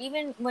age, or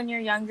even when you're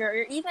younger,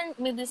 or even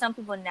maybe some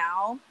people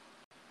now,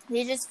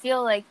 they just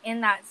feel like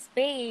in that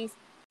space,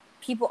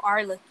 people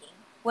are looking.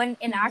 When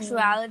in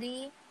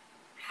actuality,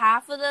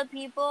 half of the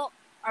people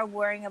are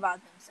worrying about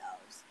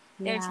themselves.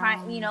 They're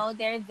trying,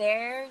 they're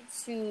there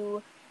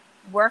to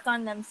work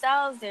on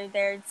themselves. They're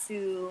there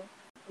to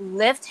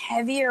lift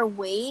heavier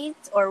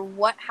weights or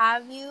what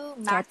have you,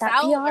 max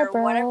out PR,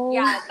 or whatever.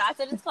 Yeah, that's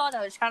what it's called.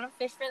 I was trying to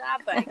fish for that,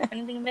 but I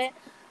couldn't think of it.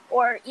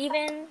 Or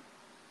even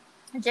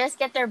just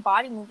get their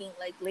body moving.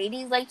 Like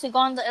ladies like to go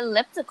on the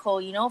elliptical,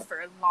 for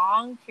a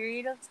long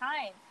period of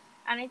time.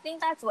 And I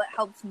think that's what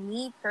helps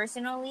me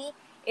personally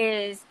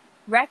is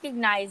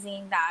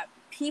recognizing that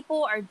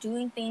people are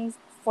doing things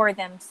for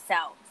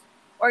themselves.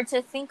 or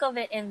to think of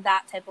it in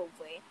that type of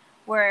way,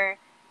 where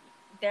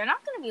they're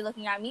not going to be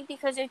looking at me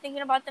because they're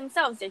thinking about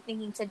themselves. They're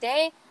thinking,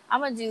 today I'm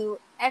going to do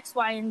X,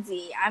 Y, and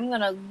Z. I'm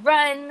going to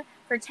run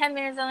for 10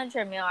 minutes on the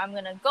treadmill. I'm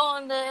going to go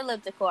on the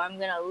elliptical. I'm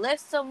going to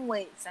lift some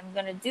weights. I'm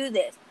going to do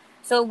this.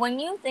 So when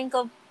you think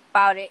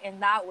about it in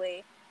that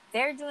way,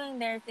 they're doing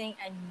their thing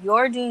and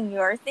you're doing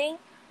your thing.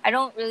 I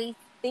don't really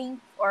think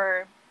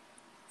or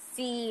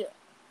see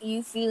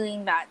you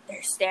feeling that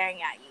they're staring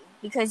at you,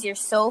 because you're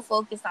so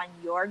focused on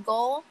your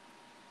goal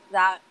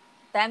that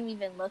them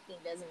even looking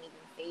doesn't even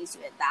phase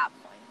you at that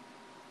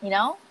point, you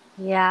know?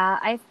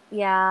 Yeah,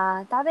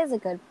 that is a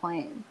good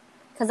point.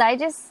 Because I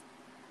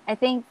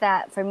think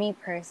that for me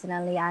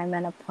personally, I'm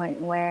at a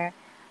point where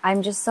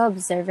I'm just so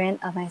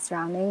observant of my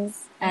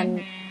surroundings,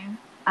 and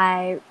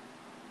I,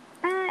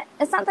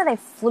 it's not that I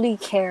fully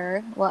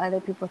care what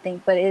other people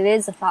think, but it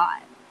is a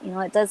thought,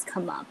 it does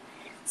come up.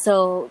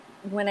 So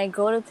when I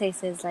go to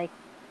places like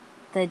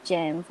the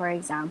gym, for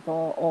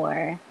example,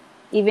 or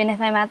even if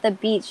I'm at the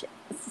beach,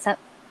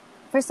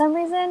 for some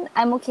reason,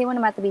 I'm okay when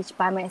I'm at the beach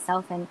by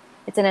myself and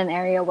it's in an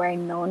area where I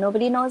know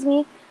nobody knows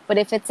me. But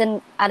if it's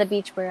at a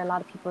beach where a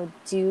lot of people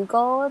do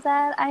go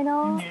that I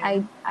know,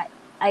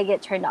 I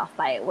get turned off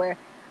by it, where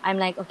I'm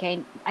like,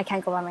 okay, I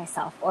can't go by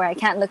myself, or I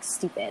can't look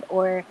stupid,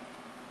 or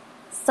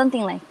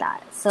something like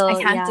that. So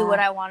I can't do what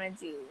I want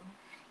to do.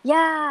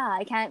 Yeah,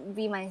 I can't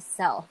be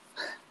myself.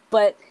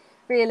 But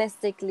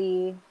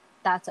realistically,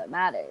 that's what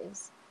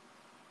matters.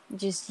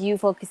 Just you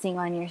focusing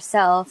on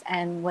yourself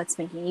and what's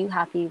making you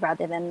happy,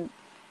 rather than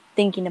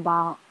thinking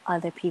about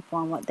other people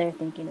and what they're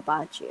thinking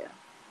about you.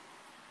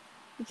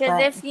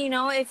 Because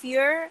if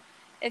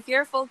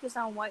you're focused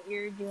on what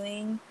you're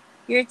doing,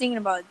 you're thinking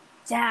about,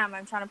 damn,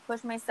 I'm trying to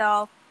push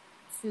myself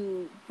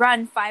to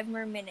run 5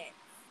 more minutes,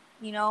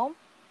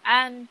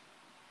 And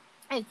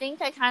I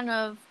think I kind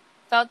of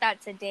felt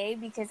that today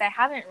because I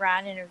haven't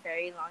ran in a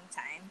very long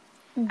time.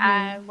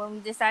 And when we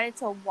decided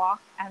to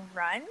walk and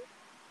run,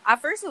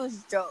 at first it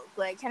was a joke.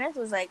 Like, Kenneth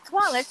was like, come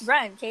on, let's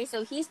run. Okay,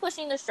 so he's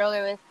pushing the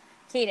stroller with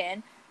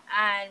Kaden.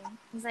 And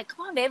he's like,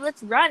 come on, babe,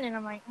 let's run. And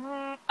I'm like,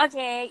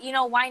 okay,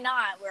 why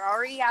not? We're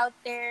already out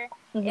there.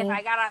 If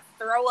I gotta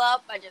throw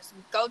up, I just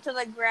go to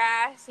the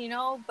grass,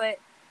 But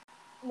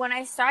when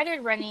I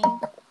started running, I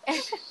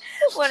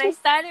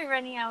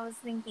was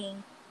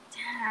thinking,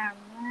 damn,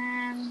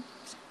 man.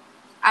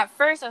 At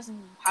first, I was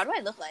thinking, how do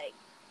I look like?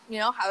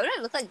 How do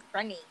I look like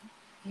running?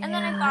 Yeah. And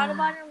then I thought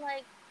about it, I'm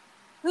like,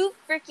 who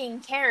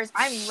freaking cares?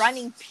 I'm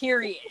running,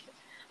 period.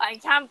 I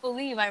can't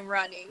believe I'm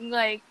running.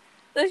 Like,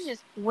 let's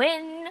just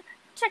win.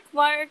 Check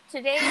mark.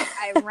 Today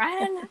I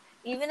ran.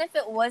 Even if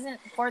it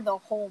wasn't for the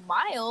whole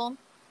mile,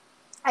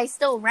 I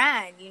still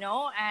ran,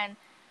 And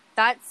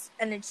that's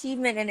an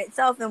achievement in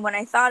itself. And when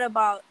I thought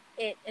about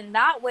it in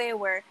that way,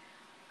 where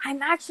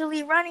I'm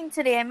actually running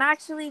today, I'm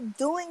actually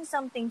doing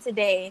something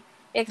today,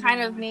 it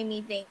kind of made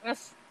me think,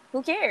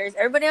 who cares?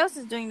 Everybody else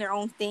is doing their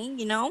own thing,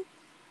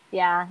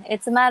 Yeah,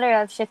 it's a matter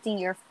of shifting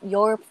your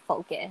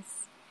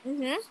focus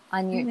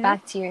on your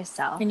back to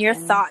yourself and your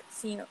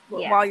thoughts,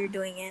 while you're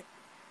doing it.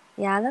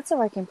 Yeah, that's a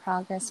work in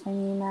progress for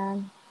me,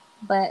 man.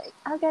 But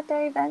I'll get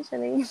there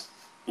eventually.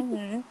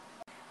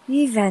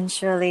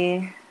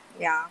 Eventually.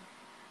 Yeah.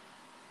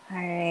 All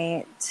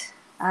right.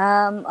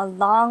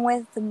 Along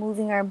with the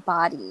moving our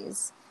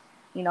bodies,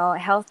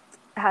 health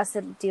has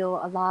to deal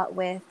a lot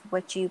with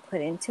what you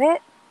put into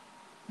it,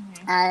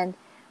 and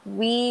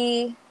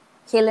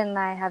Kaylin and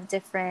I have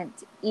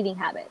different eating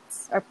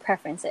habits or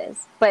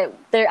preferences, but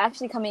they're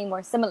actually coming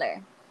more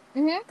similar.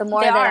 The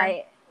more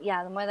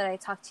that I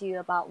talk to you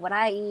about what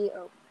I eat,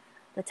 or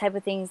the type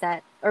of things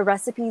or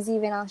recipes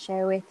even I'll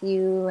share with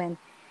you, and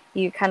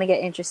you kind of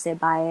get interested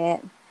by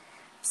it.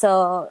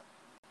 So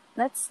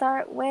let's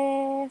start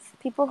with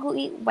people who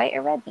eat white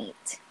or red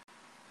meat.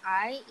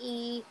 I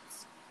eat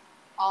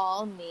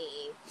all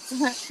meat. For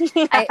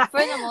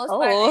the most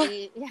part,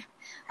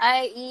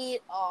 I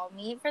eat all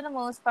meat for the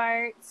most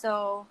part.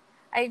 So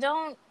I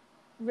don't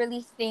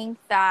really think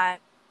that,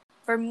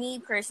 for me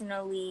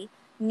personally,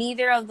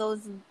 neither of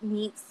those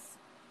meats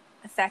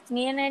affect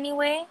me in any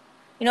way.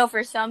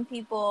 For some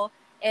people,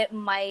 it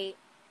might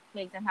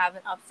make them have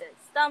an upset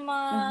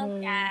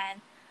stomach and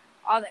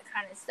all that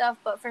kind of stuff.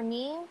 But for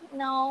me,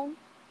 no.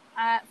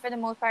 For the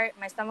most part,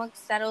 my stomach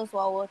settles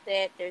well with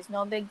it. There's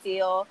no big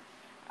deal.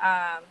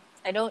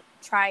 I don't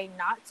try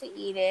not to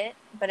eat it,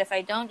 but if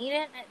I don't eat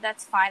it,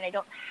 that's fine. I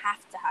don't have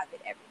to have it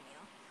every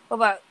meal. What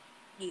about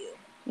you?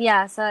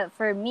 Yeah, so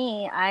for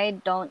me, I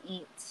don't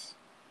eat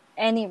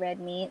any red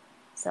meat.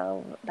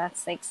 So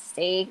that's like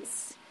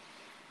steaks,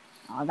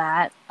 all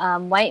that.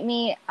 White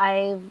meat,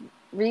 I've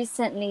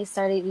recently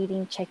started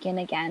eating chicken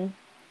again,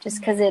 just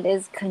because it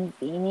is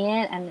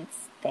convenient and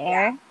it's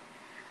there.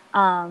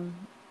 Yeah.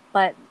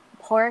 But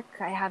pork,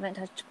 I haven't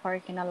touched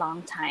pork in a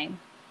long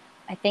time.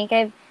 I think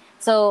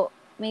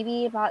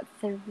maybe about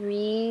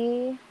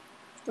 3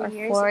 or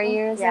 4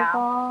 years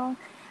ago,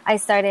 I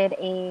started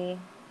a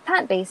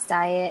plant-based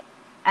diet,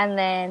 and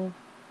then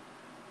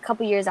a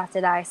couple years after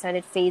that, I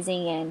started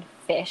phasing in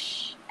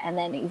fish, and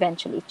then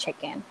eventually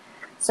chicken.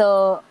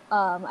 So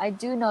I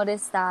do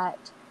notice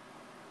that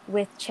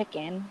with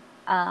chicken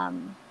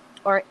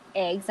or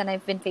eggs, and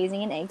I've been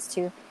phasing in eggs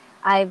too.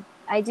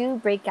 I do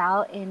break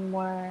out in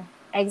more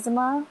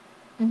eczema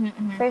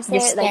per Your se,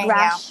 like skin, yeah.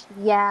 rash.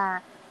 Yeah.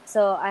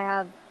 So I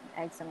have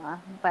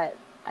eczema, but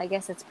I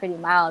guess it's pretty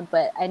mild.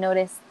 But I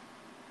noticed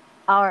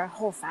our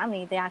whole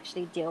family, they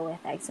actually deal with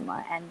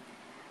eczema, and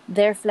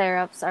their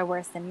flare-ups are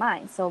worse than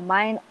mine. So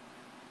mine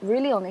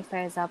really only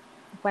flares up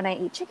when I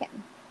eat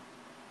chicken,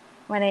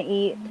 when I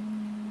eat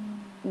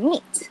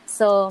meat.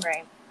 So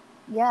Right.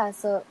 yeah,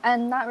 so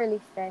and not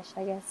really fish.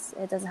 I guess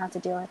it doesn't have to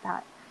deal with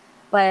that.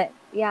 But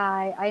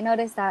yeah, I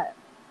noticed that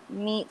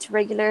meat,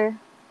 regular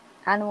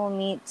animal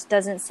meat,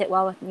 doesn't sit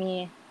well with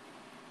me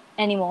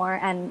anymore,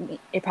 and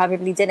it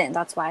probably didn't.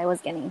 That's why I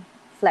was getting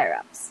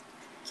flare-ups.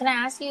 Can I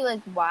ask you,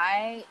 like,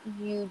 why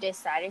you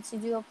decided to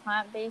do a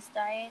plant-based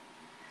diet?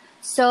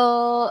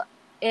 So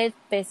it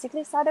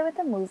basically started with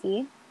a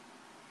movie,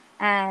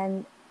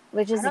 and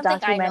which I is a don't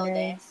think I know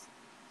documentary. this.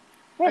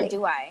 Or Really,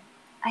 do I?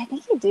 I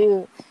think you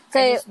do. I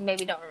So just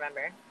maybe don't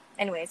remember.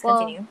 Anyways, well,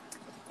 continue.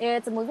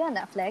 it's a movie on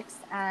Netflix,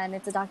 and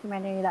it's a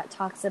documentary that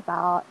talks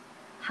about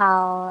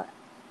how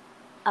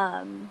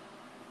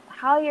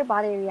how your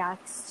body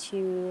reacts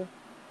to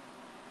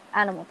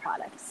animal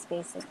products,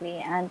 basically,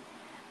 and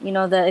you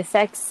know the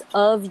effects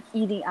of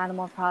eating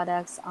animal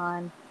products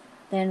on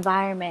the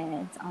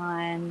environment,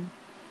 on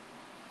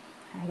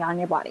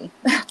your body.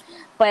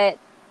 But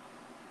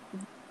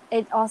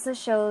it also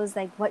shows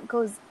like what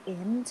goes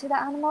into the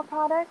animal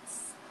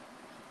products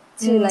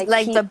to like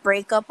Like the keep.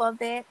 breakup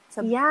of it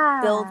to build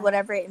Yeah,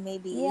 whatever it may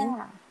be.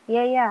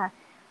 yeah,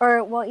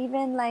 or well,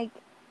 even like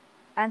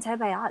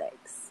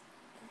antibiotics,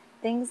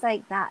 things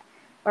like that,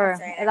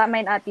 That's or right, I that might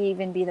remember. not be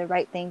even be the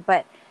right thing,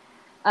 but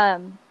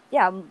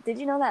yeah, did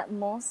you know that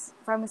most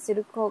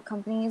pharmaceutical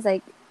companies,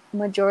 like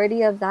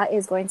majority of that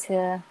is going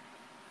to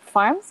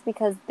farms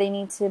because they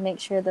need to make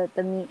sure that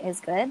the meat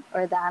is good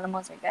or the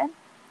animals are good?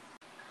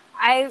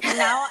 I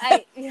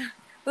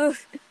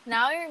oof,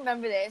 now I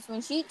remember this.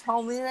 When she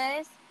told me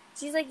this,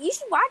 she's like, "You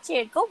should watch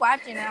it. Go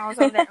watch it." And I was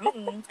over there,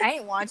 I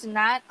ain't watching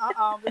that.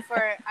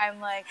 Before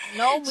I'm like,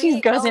 no She's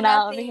meat, no grossing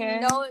out over nothing,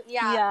 here. no,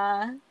 yeah.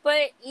 Yeah.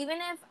 But even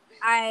if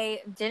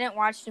I didn't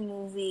watch the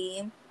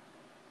movie,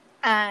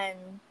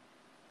 and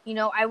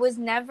I was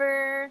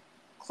never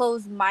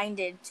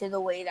closed-minded to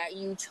the way that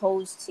you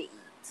chose to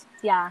eat.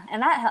 Yeah,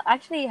 and that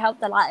actually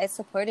helped a lot. It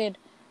supported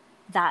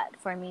that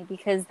for me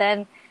because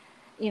then,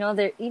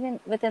 they're even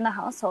within the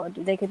household,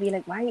 they could be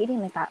like, "Why are you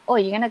eating like that? Oh,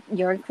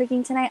 you're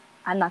cooking tonight?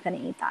 I'm not gonna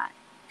eat that."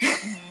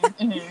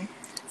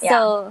 Yeah.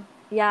 So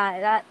yeah,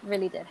 that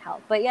really did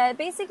help. But yeah,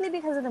 basically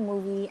because of the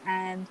movie,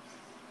 and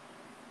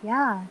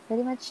yeah,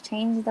 pretty much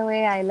changed the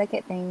way I look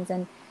at things,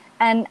 and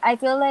I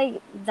feel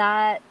like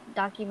that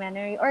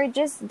documentary or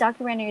just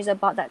documentaries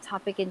about that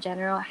topic in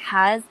general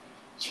has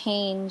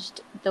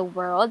changed the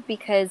world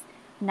because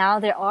now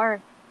there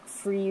are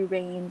free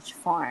range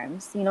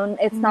farms.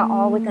 It's not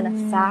all within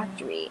a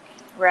factory.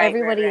 Right,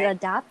 Everybody's right.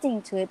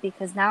 adapting to it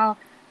because now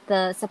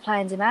the supply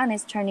and demand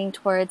is turning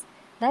towards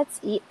let's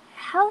eat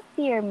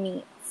healthier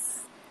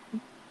meats.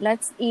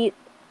 Let's eat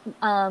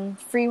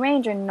free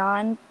range or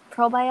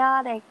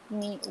non-probiotic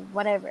meat,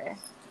 whatever.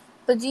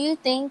 But do you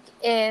think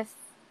if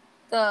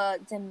the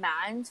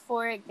demand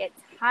for it gets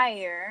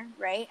higher,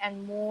 right,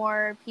 and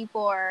more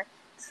people are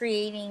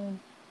creating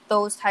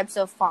those types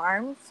of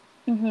farms,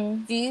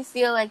 do you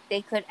feel like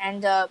they could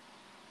end up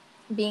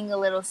being a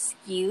little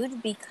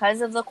skewed because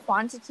of the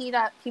quantity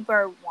that people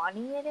are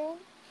wanting it in?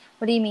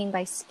 What do you mean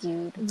by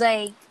skewed?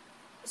 Like,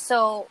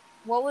 so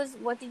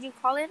what did you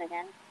call it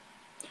again?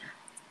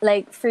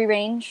 Like free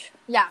range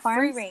Yeah, free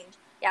farms? range.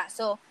 Yeah,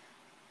 so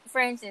for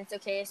instance,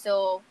 okay,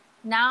 so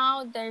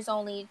now there's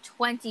only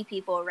 20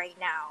 people right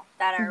now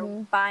that are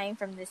buying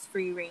from this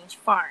free range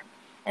farm.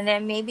 And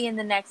then maybe in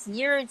the next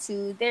year or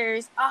two,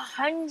 there's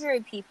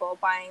 100 people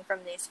buying from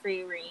this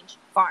free range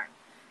farm.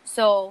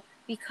 So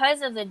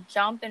because of the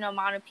jump in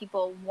amount of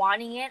people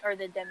wanting it or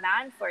the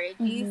demand for it,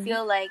 do you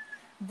feel like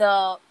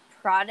the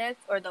product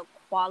or the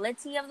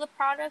quality of the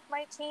product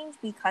might change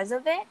because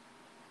of it?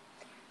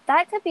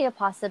 That could be a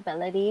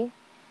possibility.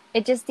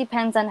 It just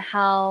depends on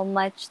how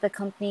much the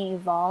company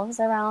evolves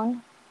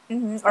around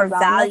Or that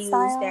values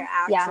their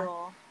style.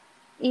 actual.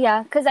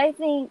 Yeah, because I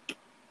think,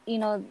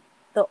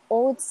 the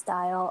old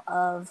style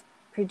of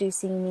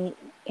producing meat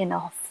in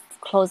a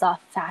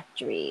closed-off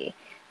factory,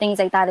 things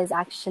like that is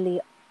actually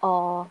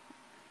all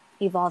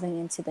evolving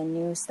into the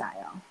new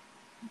style.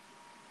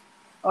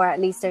 Or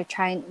at least they're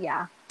trying,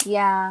 yeah.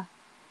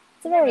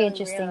 It's a very really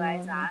interesting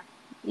realize movie. that.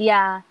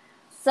 Yeah.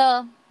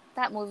 So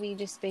that movie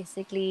just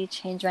basically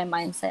changed my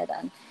mindset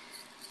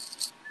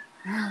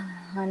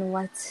on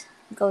what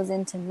goes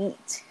into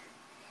meat.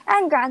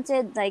 And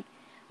granted, like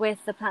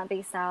with the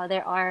plant-based style,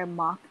 there are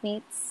mock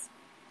meats.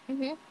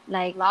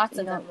 Like Lots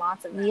of them.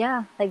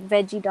 Yeah, like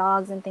veggie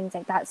dogs and things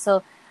like that.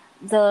 So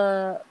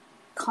the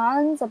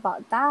cons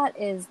about that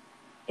is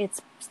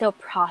it's still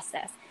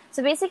processed.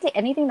 So basically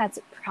anything that's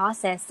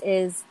processed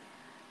is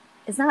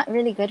not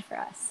really good for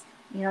us.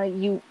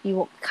 you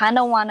kind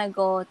of want to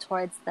go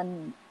towards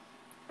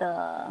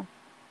the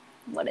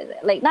what is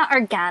it, like, not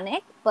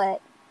organic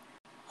but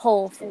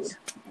whole food,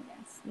 I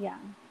guess. Yeah.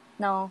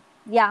 No.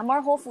 Yeah,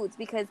 more whole foods,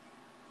 because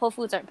whole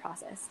foods aren't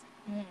processed.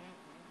 Mm-hmm.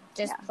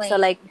 Just Yeah. plain So,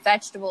 like,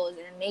 vegetables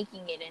and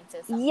making it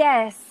into something.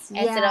 yes.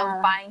 Instead Yeah.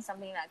 of buying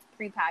something that's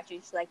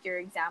prepackaged, like your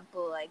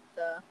example, like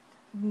the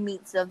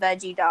meats, the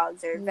veggie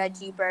dogs or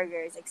veggie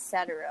burgers,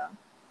 etc.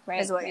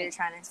 Right. Is what you're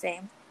trying to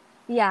say.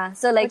 Yeah.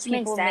 So, like, Which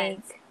makes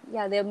sense.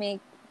 they'll make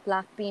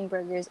black bean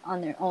burgers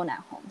on their own at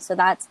home. So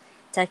that's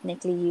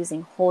technically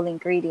using whole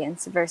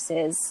ingredients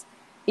versus,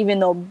 even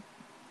though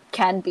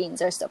canned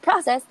beans are still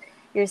processed,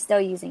 you're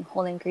still using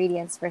whole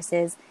ingredients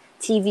versus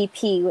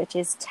TVP, which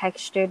is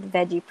textured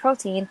veggie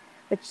protein,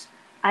 which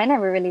I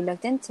never really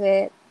looked into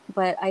it,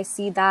 but I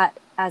see that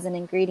as an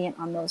ingredient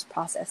on those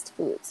processed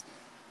foods.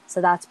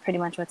 So that's pretty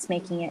much what's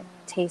making it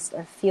taste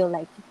or feel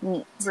like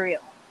meat.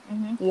 Real.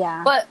 Mm-hmm.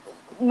 Yeah. But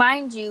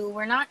mind you,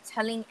 we're not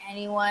telling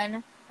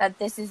anyone that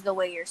this is the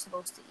way you're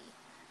supposed to eat.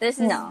 This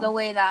is the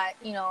way that,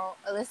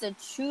 Alyssa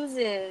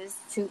chooses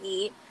to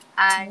eat.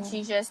 And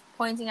she's just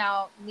pointing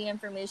out the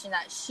information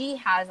that she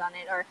has on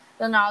it, or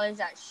the knowledge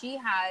that she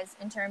has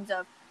in terms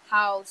of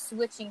how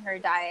switching her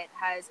diet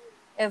has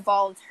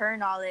evolved her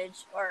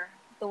knowledge or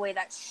the way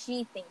that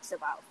she thinks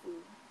about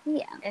food.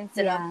 Yeah. And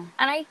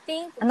I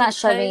think we're not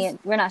shoving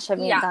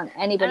it down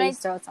anybody's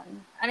throats on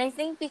you. And I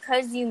think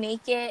because you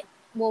make it,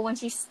 well, when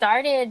she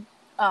started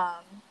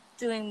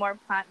doing more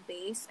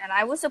plant-based, and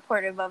I was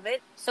supportive of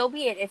it, so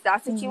be it. If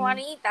that's what you want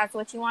to eat, that's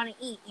what you want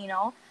to eat,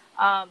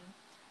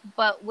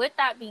 But with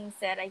that being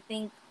said, I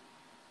think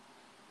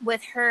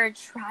with her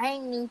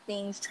trying new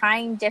things,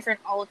 trying different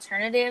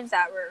alternatives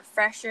that were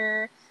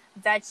fresher,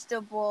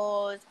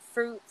 vegetables,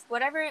 fruits,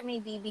 whatever it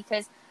may be,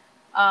 because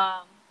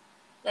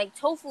like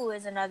tofu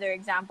is another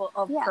example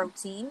of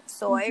protein,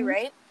 soy,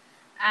 right?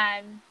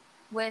 And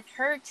with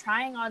her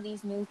trying all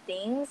these new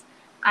things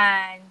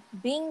and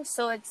being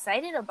so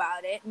excited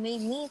about it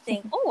made me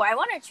think, oh, I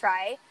want to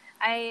try.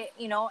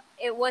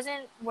 It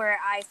wasn't where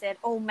I said,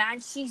 oh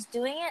man, she's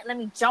doing it, let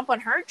me jump on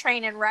her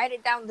train and ride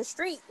it down the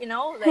street,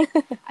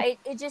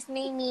 it just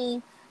made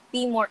me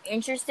be more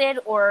interested,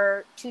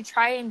 or to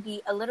try and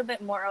be a little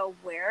bit more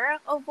aware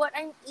of what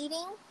I'm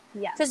eating.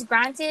 Yeah. Because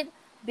granted,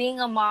 being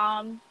a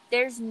mom,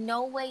 there's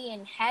no way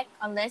in heck,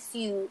 unless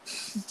you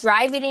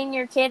drive it in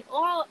your kid,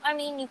 or, I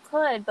mean, you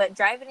could, but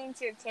drive it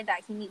into your kid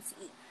that he needs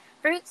to eat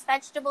fruits,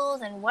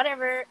 vegetables, and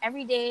whatever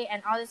every day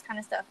and all this kind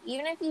of stuff.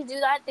 Even if you do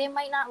that, they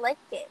might not like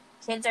it.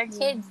 Kids are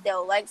kids.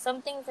 They'll like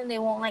some things and they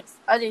won't like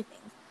other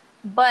things.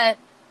 But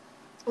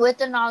with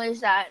the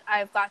knowledge that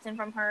I've gotten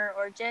from her,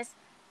 or just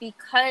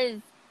because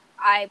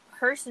I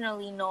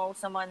personally know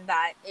someone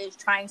that is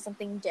trying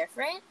something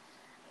different,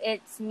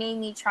 it's made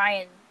me try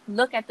and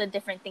look at the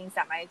different things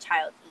that my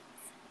child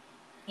eats,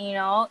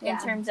 in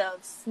terms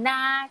of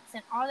snacks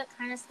and all that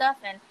kind of stuff.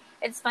 And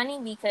it's funny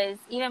because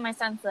even my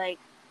son's like,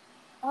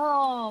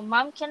 oh,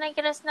 Mom, can I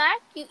get a snack?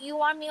 You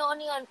want me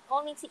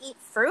only to eat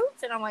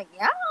fruits? And I'm like,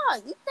 yeah,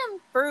 eat them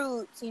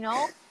fruits,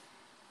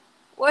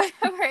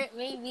 whatever it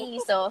may be.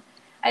 So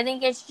I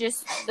think it's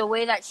just the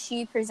way that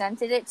she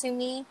presented it to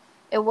me.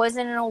 It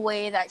wasn't in a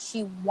way that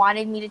she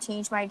wanted me to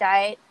change my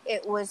diet.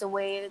 It was a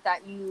way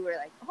that you were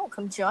like, oh,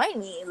 come join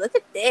me. Look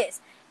at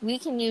this. We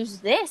can use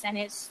this and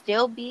it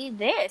still be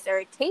this, or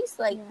it tastes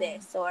like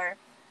this, or,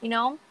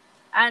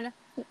 And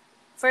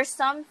for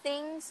some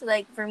things,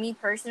 like for me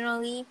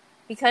personally,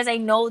 because I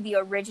know the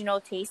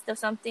original taste of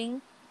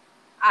something,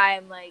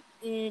 I'm like,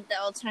 the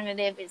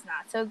alternative is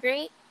not so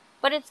great.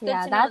 But it's good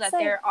to know that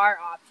there are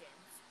options.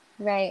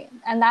 Right.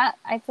 And that,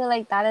 I feel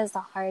like that is the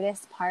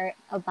hardest part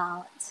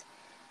about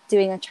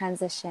doing a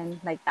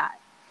transition like that,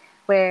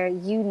 where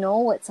you know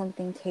what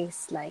something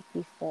tastes like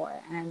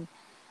before. And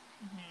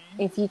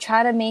if you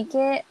try to make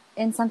it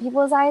in some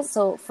people's eyes,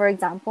 so for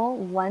example,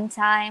 one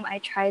time I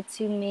tried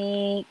to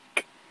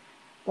make,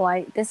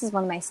 this is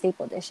one of my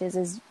staple dishes,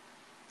 is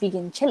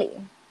vegan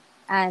chili.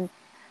 And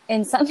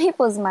in some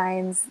people's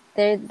minds,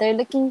 they're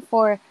looking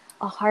for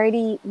a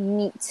hearty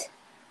meat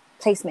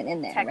placement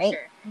in there,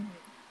 texture, right?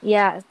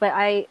 Yeah, but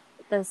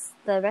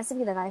the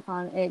recipe that I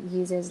found, it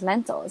uses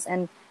lentils,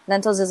 and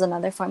lentils is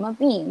another form of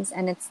beans,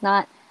 and it's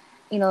not,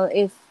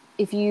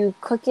 if you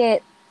cook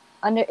it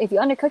if you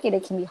undercook it,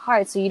 it can be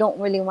hard, so you don't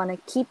really want to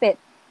keep it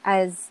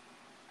as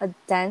a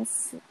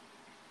dense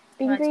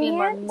ingredient. To be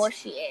more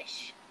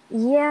mushy-ish.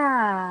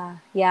 Yeah.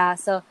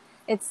 So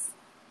it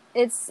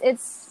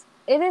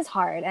is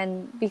hard,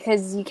 and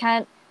because you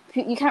can't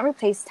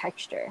replace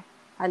texture,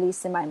 at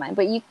least in my mind,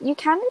 but you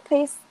can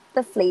replace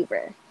the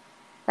flavor.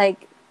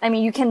 Like, I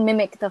mean, you can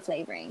mimic the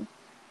flavoring.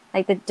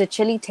 Like the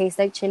chili tastes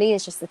like chili,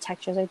 it's just the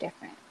textures are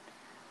different.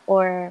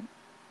 Or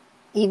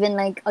even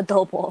like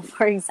adobo,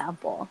 for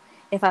example.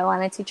 If I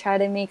wanted to try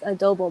to make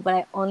adobo, but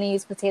I only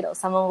use potatoes,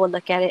 someone would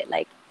look at it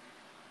like,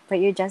 but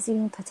you're just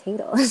eating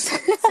potatoes.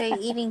 So you're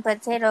eating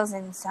potatoes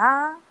and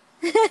sauce?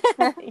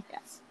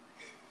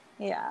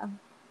 Yeah.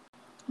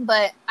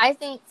 But I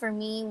think for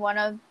me, one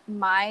of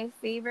my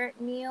favorite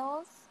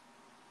meals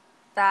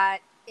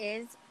that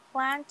is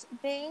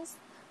plant-based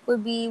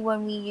would be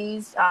when we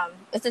use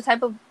it's a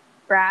type of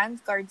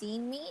brand,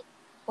 Gardein meat,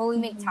 when we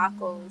make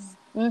tacos.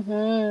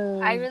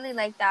 I really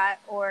like that.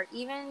 Or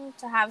even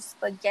to have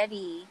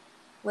spaghetti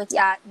with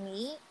that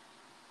meat,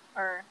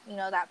 or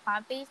that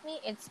plant-based meat.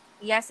 It's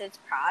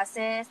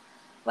processed,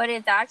 but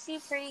it's actually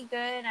pretty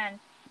good, and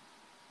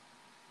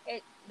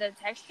the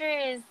texture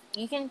is,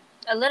 you can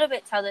a little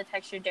bit tell the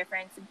texture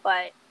difference,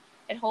 but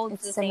it holds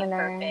It's the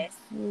similar. same purpose.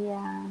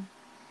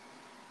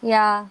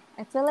 Yeah,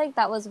 I feel like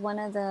that was one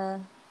of the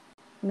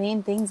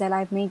main things that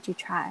I've made you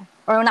try,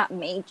 or not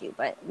made you,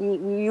 but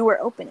you were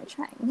open to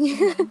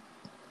trying.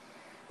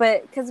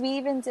 But because we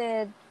even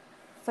did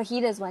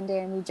fajitas one day,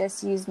 and we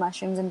just used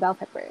mushrooms and bell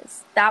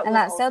peppers, and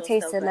that still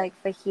tasted like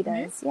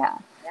fajitas. Yeah.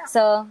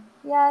 So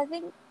I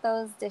think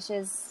those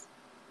dishes,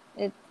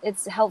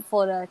 it's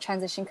helpful to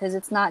transition, because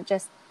it's not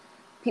just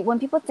when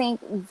people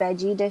think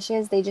veggie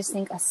dishes, they just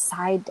think a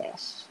side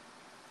dish.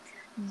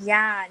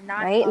 Yeah,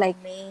 not right? a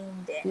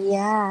main dish.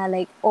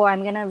 Yeah, or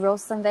I'm gonna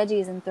roast some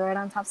veggies and throw it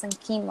on top of some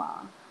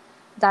quinoa.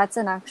 That's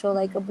an actual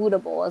a Buddha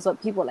bowl, is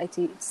what people like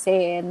to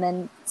say. And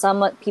then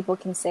some people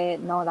can say,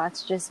 no,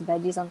 that's just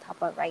veggies on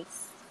top of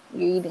rice.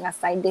 You're eating a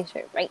side dish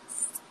of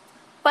rice.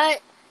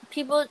 But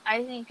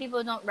I think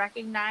people don't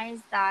recognize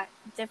that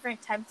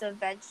different types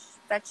of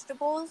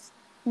vegetables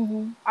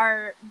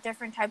are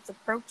different types of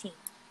protein.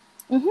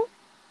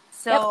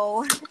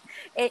 So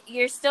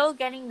you're still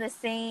getting the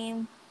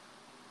same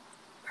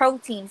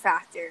protein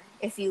factor,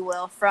 if you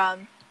will,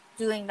 from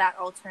doing that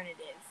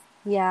alternative.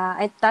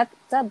 Yeah, that's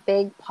a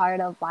big part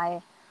of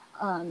why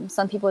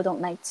some people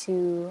don't like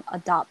to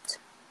adopt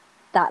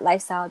that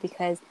lifestyle,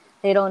 because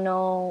they don't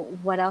know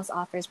what else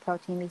offers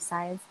protein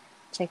besides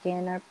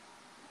chicken or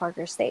pork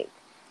or steak.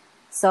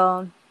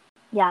 So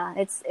yeah,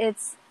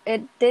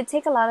 it did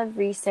take a lot of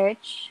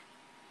research,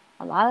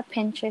 a lot of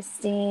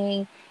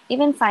Pinteresting,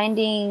 even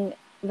finding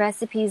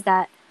recipes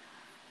that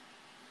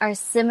are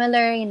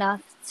similar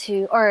enough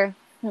to, or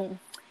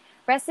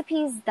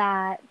recipes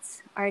that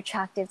are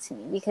attractive to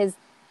me, because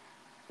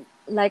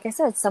like I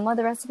said, some of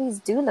the recipes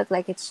do look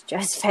like it's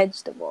just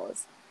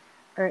vegetables,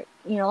 or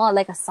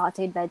like a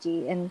sauteed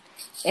veggie, and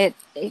it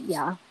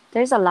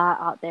there's a lot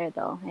out there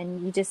though,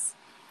 and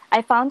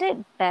I found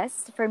it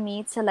best for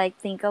me to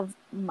think of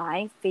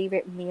my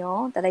favorite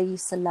meal that I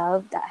used to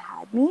love that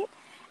had meat,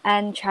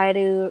 and try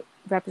to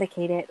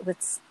replicate it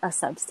with a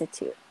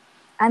substitute.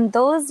 And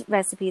those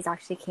recipes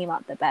actually came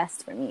out the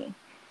best for me,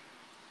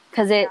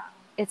 because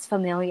it's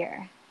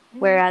familiar.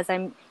 Whereas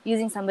I'm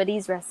using somebody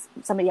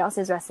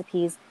else's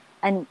recipes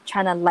and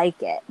trying to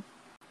like it.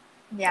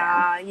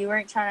 Yeah, you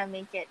weren't trying to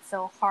make it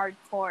so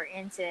hardcore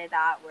into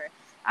that, where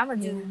I'm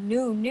gonna do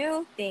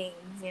new things,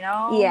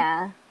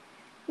 Yeah,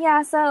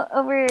 so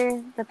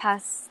over the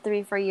past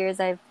 3-4 years,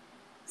 I've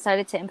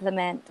started to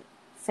implement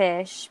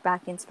fish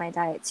back into my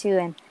diet too.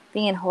 And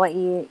being in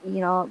Hawaii,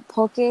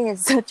 poke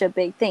is such a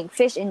big thing.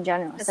 Fish in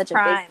general is such a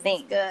big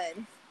thing. It's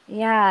good.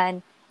 Yeah,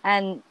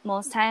 and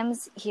most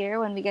times here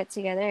when we get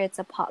together, it's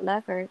a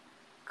potluck or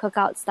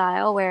cookout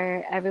style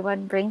where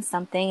everyone brings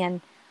something,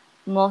 and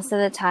most of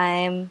the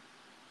time,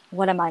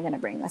 what am I going to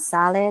bring? A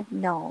salad?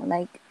 No,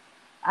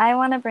 I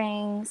want to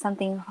bring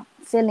something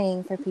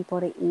filling for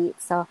people to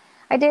eat. So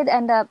I did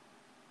end up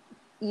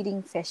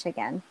eating fish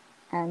again.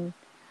 And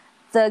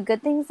the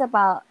good things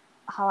about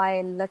how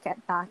I look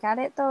back at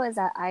it though is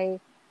that I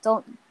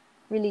don't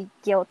really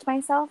guilt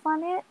myself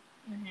on it.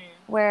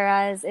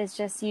 Whereas it's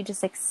just, you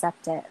just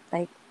accept it.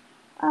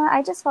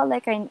 I just felt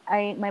like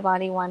my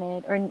body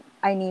wanted, or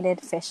I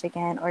needed fish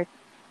again, or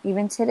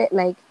even today,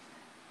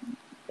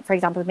 for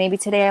example, maybe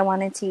today I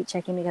wanted to eat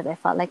chicken because I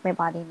felt like my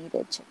body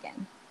needed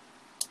chicken.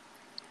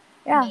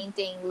 Yeah. Main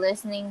thing,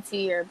 listening to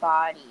your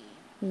body.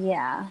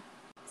 Yeah.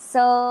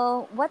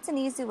 So, what's an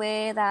easy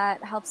way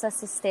that helps us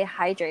to stay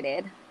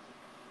hydrated?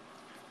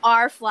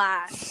 Our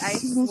flask, I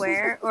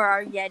swear, or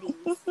our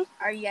Yetis.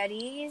 Our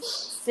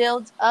Yetis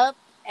filled up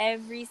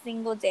every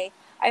single day.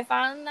 I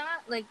found that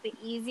the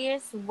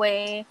easiest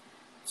way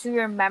to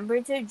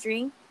remember to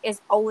drink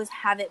is always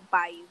have it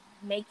by you.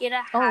 Make it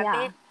a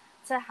habit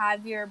to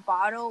have your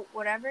bottle,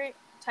 whatever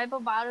type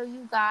of bottle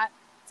you got,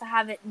 to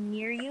have it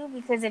near you,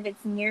 because if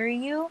it's near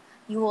you,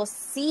 you will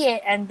see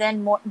it and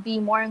then be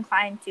more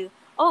inclined to,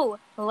 oh,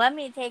 let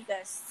me take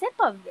a sip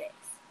of this,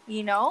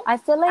 I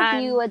feel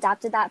like you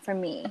adopted that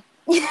from me.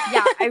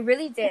 Yeah, I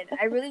really did.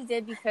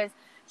 Because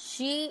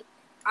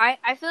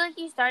I feel like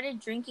you started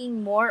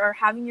drinking more or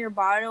having your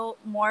bottle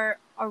more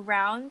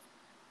around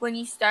when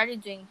you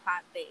started doing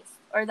plant-based.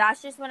 Or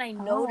that's just when I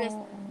noticed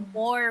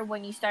more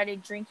when you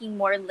started drinking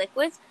more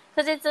liquids.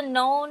 Because it's a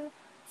known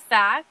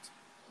fact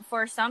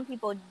for some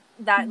people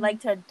that like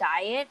to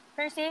diet,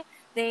 per se,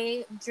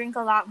 they drink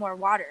a lot more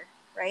water,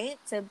 right?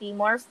 To be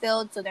more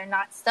filled, so they're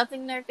not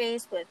stuffing their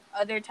face with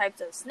other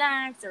types of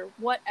snacks or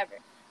whatever.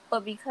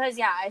 But because,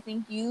 I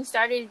think you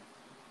started,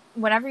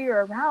 whenever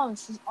you're around,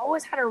 she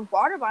always had her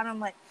water bottle. I'm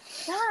like,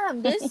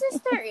 damn, this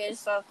sister is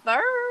so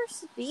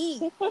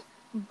thirsty.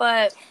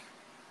 But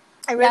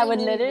I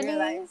really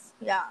realized,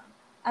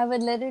 I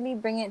would literally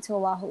bring it to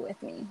Oahu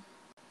with me.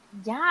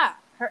 Yeah,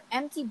 her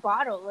empty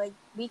bottle. Like,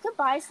 we could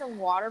buy some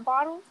water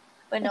bottles,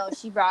 but no,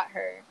 she brought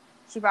her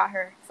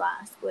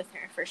flask with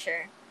her for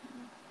sure.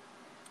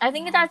 I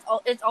think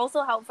it's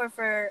also helpful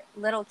for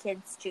little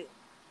kids too,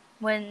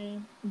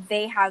 when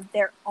they have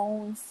their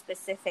own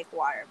specific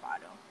water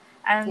bottle.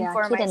 And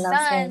for my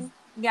son,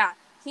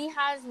 he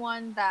has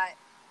one that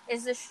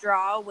is a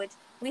straw, which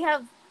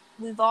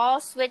we've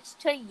all switched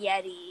to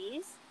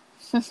Yetis.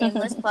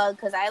 Shameless plug,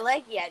 because I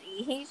like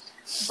Yetis.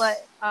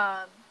 But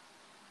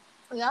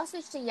we all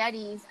switched to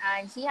Yetis,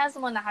 and he has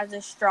the one that has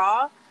a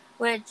straw,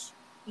 which,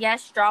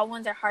 yes, straw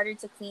ones are harder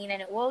to clean,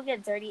 and it will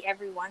get dirty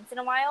every once in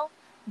a while,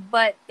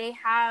 but they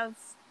have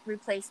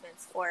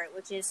replacements for it,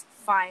 which is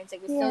fine. So I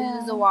can still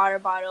use the water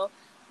bottle.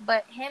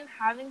 But him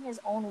having his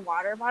own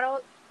water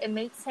bottle, it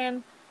makes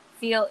him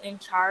feel in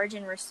charge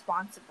and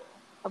responsible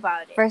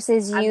about it.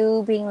 Versus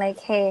you being like,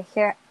 hey,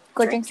 here,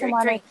 go drink some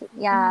water.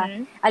 Yeah.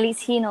 Mm-hmm. At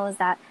least he knows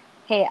that,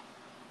 hey,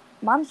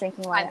 mom's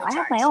drinking water. I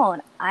have my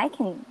own. I'm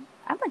going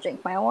to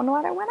drink my own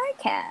water when I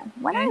can,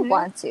 when I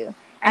want to.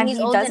 And he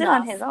does it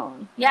on his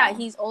own. Yeah,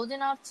 he's old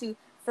enough to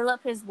fill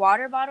up his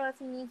water bottle if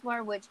he needs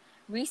more, which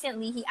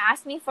recently he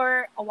asked me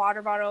for a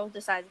water bottle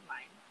the size of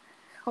mine.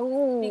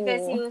 Oh.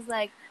 Because he was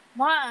like,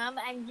 Mom,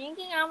 I'm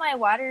drinking out my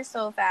water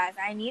so fast.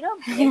 I need a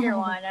bigger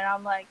one. And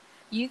I'm like,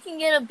 you can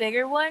get a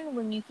bigger one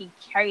when you can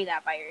carry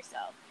that by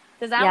yourself.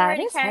 Because I'm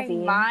already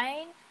carrying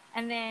mine.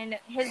 And then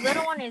his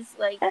little one is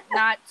like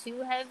not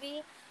too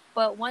heavy.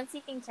 But once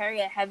he can carry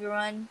a heavier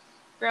one,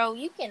 girl,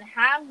 you can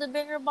have the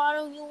bigger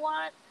bottle you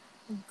want.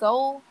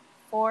 Go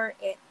for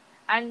it.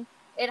 And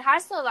it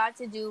has a lot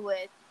to do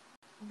with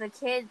the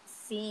kids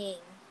seeing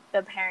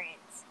the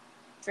parents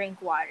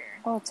drink water.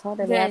 Oh,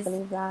 totally. I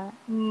believe that.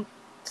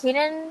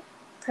 Kaden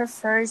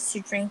prefers to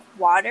drink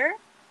water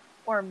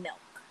or milk.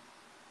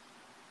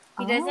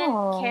 He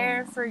doesn't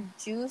care for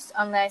juice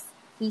unless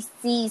he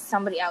sees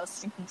somebody else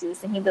drinking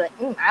juice, and he'd be like,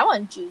 I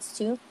want juice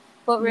too.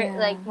 But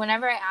like,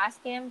 whenever I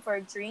ask him for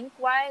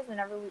drink-wise,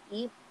 whenever we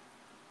eat,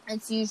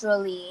 it's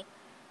usually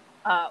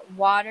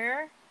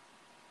water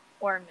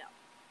or milk.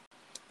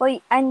 Well,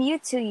 and you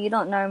too, you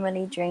don't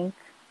normally drink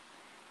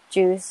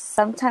juice.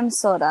 Sometimes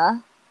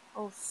soda.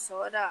 Oh,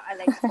 soda. I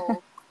like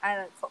Coke.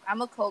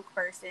 I'm a Coke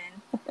person.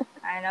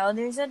 I know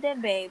there's a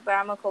debate, but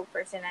I'm a Coke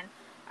person.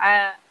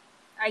 And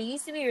I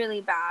used to be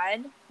really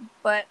bad,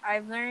 but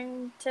I've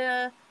learned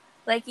to,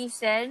 like you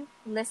said,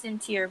 listen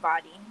to your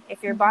body.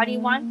 If your body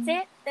wants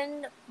it,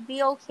 then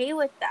be okay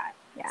with that.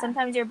 Yeah.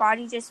 Sometimes your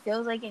body just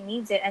feels like it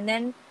needs it, and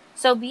then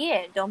so be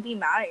it. Don't be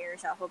mad at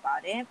yourself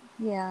about it.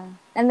 Yeah.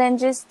 And then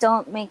just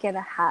don't make it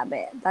a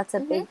habit. That's a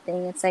big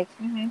thing. It's like,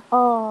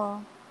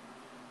 oh,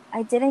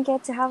 I didn't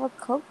get to have a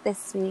Coke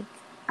this week.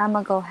 I'm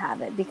going to go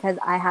have it because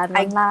I had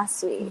one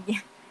last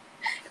week.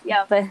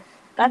 Yeah. But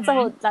that's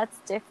that's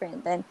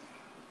different than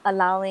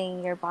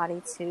allowing your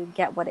body to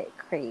get what it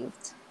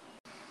craved.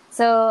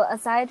 So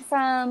aside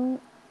from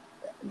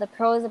the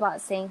pros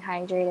about staying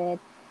hydrated,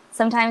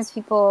 sometimes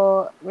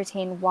people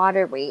retain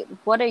water weight.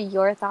 What are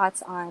your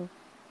thoughts on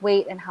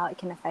weight and how it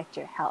can affect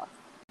your health?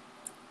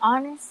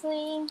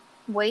 Honestly,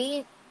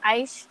 weight,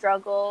 I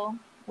struggle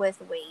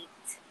with weight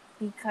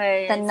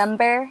because the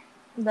number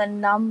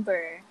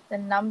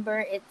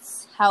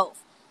it's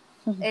health.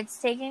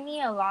 It's taken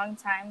me a long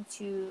time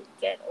to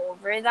get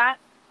over that.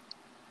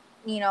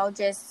 You know,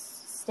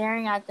 just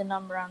staring at the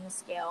number on the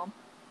scale.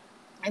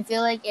 I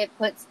feel like it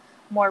puts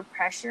more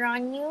pressure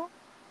on you,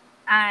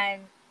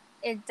 and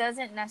it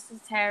doesn't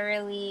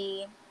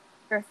necessarily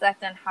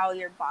reflect on how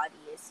your body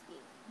is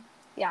feeling.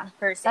 Yeah,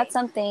 that's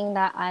something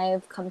that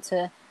I've come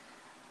to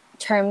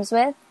terms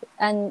with,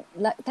 and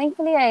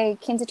thankfully I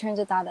came to terms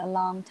with that a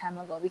long time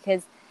ago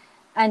because,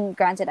 and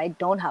granted, I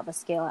don't have a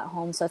scale at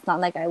home, so it's not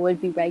like I would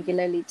be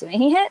regularly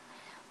doing it,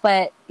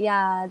 but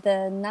yeah,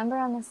 the number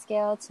on the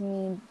scale to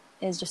me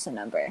is just a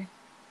number.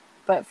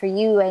 But for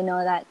you, I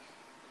know that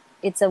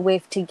it's a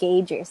way to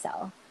gauge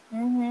yourself.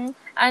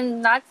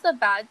 And that's the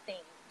bad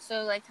thing.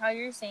 So like how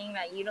you're saying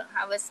that you don't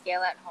have a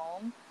scale at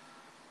home,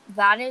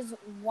 that is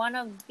one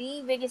of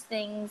the biggest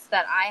things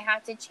that I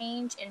had to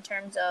change in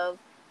terms of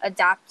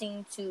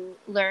adapting to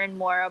learn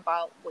more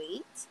about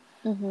weight,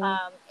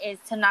 is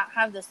to not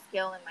have the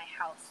scale in my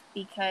house.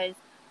 Because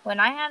when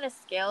I had a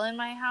scale in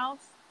my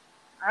house,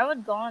 I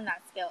would go on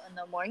that scale in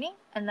the morning,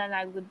 and then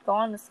I would go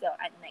on the scale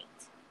at night.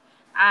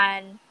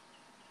 And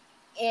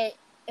it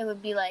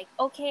would be like,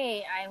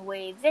 okay, I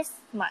weighed this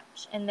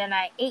much, and then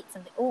I ate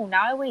something. Oh,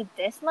 now I weighed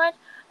this much.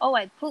 Oh,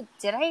 I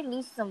pooped. Did I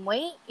lose some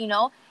weight? You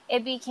know,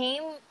 it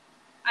became,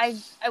 I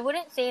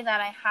wouldn't say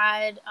that I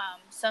had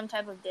some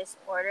type of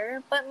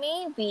disorder, but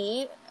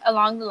maybe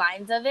along the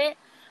lines of it,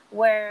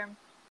 where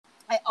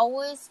I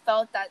always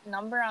felt that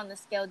number on the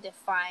scale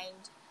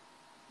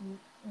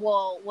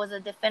was a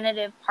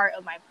definitive part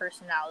of my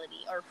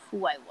personality or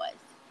who I was.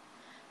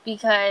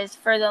 Because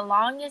for the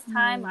longest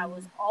time, I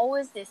was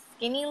always this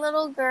skinny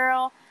little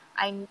girl.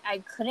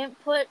 I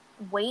couldn't put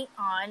weight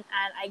on,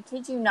 and I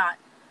kid you not,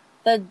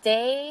 the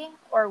day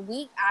or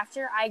week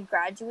after I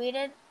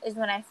graduated is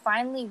when I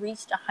finally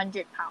reached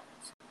 100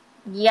 pounds.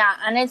 Yeah,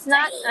 and it's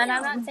not, and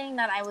I'm not saying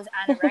that I was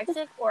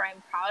anorexic or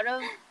I'm proud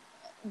of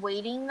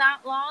waiting that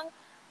long,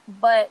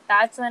 but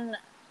that's when,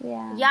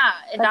 Yeah. yeah,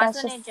 But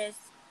that's when it just,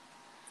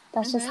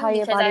 that's just how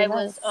your because body I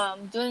was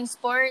was. doing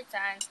sports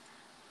and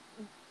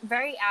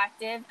very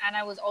active, and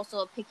I was also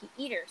a picky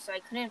eater, so I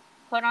couldn't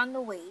put on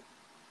the weight.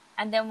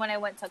 And then when I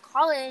went to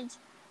college,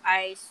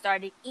 I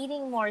started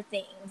eating more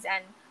things,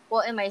 and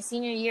well, in my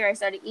senior year, I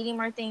started eating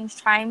more things,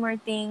 trying more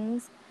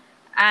things.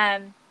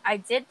 I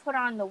did put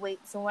on the weight.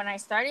 So when I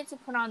started to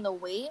put on the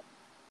weight,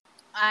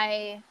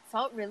 I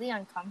felt really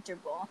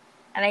uncomfortable,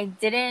 and I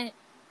didn't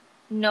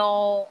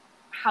know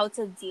how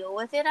to deal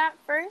with it at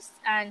first.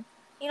 And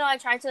I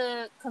tried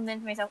to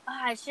convince myself,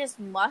 it's just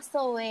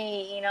muscle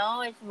weight,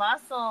 it's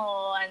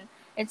muscle and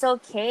it's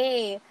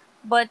okay.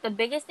 But the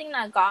biggest thing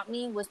that got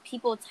me was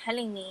people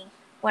telling me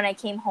when I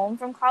came home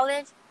from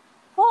college,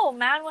 oh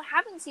man, what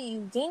happened to you?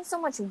 You gained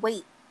so much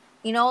weight.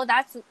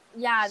 That's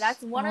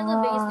one of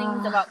the biggest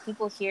things about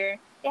people here.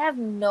 They have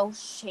no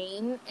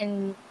shame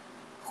in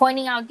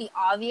pointing out the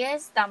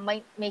obvious that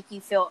might make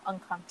you feel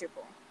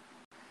uncomfortable.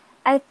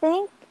 I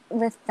think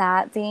with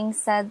that being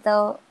said,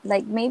 though,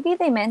 like maybe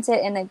they meant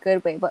it in a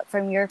good way, but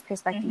from your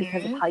perspective,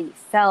 because of how you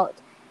felt,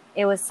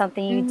 it was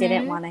something you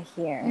didn't want to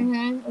hear.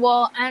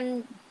 Well,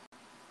 and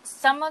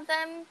some of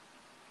them,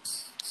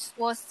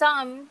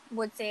 some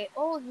would say,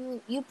 oh,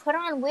 you put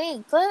on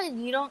weight, good,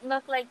 you don't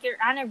look like you're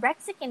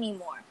anorexic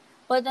anymore.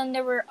 But then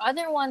there were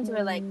other ones who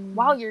were like,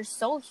 wow, you're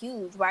so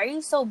huge, why are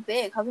you so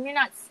big, how come you're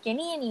not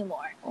skinny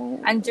anymore?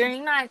 And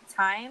during that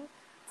time,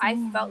 I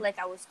felt like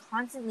I was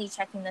constantly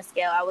checking the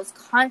scale. I was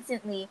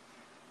constantly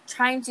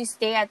trying to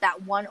stay at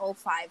that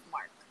 105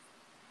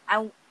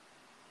 mark.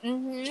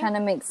 Trying to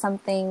make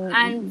something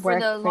and for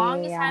work the for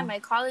longest you, time, my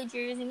college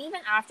years, and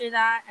even after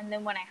that, and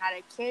then when I had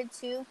a kid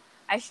too,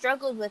 I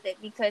struggled with it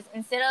because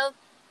instead of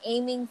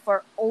aiming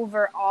for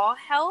overall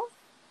health,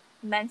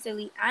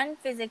 mentally and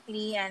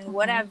physically and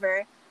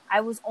whatever,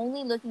 I was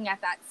only looking at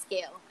that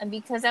scale. And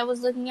because I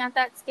was looking at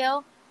that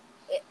scale,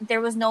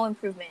 there was no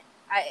improvement.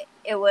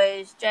 It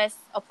was just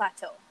a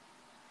plateau.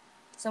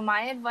 So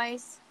my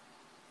advice...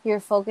 You're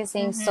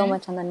focusing so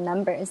much on the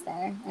numbers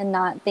there and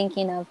not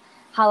thinking of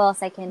how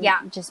else I can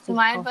just be so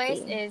my healthy.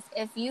 Advice is,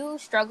 if you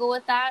struggle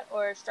with that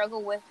or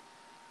struggle with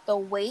the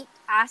weight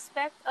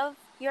aspect of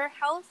your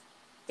health,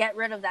 get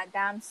rid of that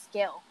damn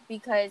scale,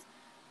 because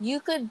you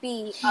could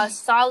be a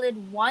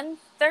solid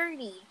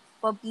 130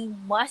 but be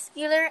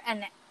muscular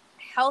and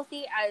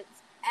healthy as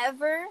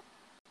ever,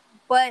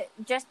 but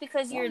just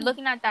because you're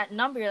looking at that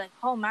number, you're like,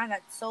 oh man,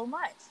 that's so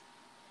much.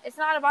 It's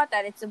not about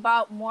that. It's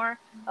about more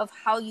of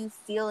how you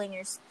feel in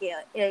your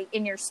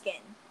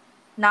skin,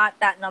 not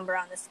that number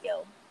on the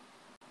scale.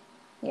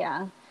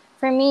 Yeah,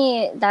 for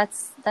me,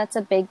 that's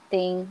a big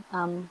thing.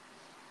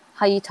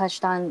 How you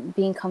touched on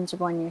being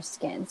comfortable in your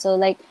skin. So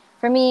like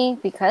for me,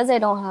 because I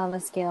don't have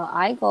a scale,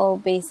 I go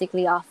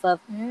basically off of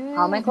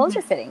how my clothes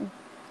are fitting,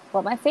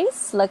 what my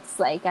face looks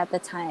like at the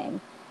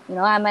time.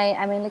 Am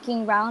I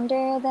looking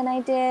rounder than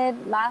I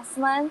did last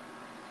month?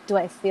 Do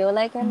I feel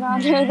like I'm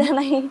rounder than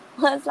I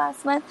was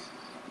last month?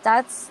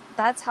 That's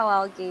how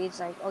I'll gauge,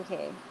 like,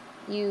 okay,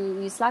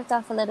 you slacked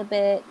off a little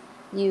bit,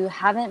 you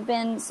haven't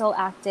been so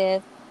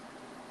active,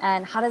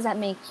 and how does that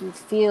make you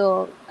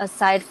feel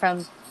aside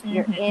from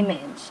your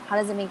image? How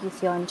does it make you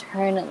feel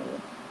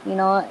internally?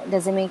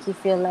 Does it make you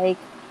feel like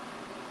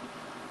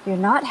you're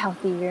not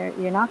healthy,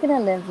 you're not going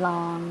to live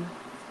long,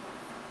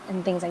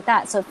 and things like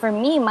that? So for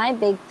me, my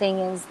big thing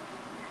is,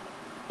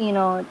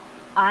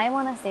 I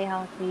want to stay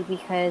healthy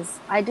because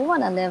I do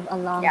want to live a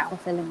long,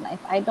 fulfilling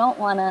life. I don't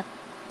want to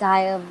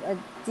die of a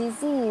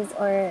disease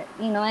or,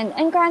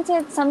 and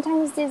granted,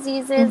 sometimes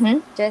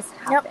diseases just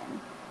happen.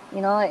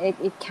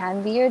 It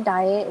can be your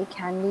diet, it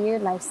can be your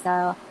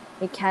lifestyle,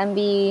 it can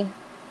be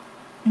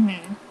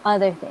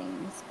other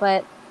things,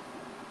 but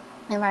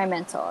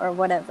environmental or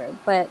whatever.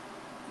 But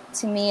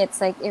to me,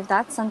 it's like, if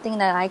that's something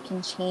that I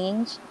can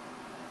change,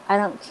 I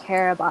don't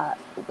care about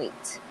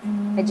weight.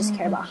 I just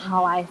care about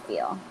how I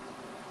feel.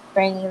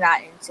 Bringing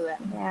that into it.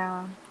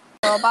 Yeah.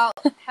 So about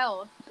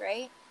health,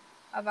 right?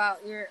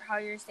 About how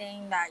you're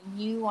saying that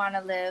you want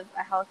to live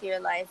a healthier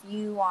life.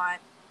 You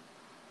want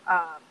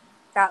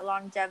that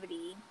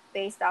longevity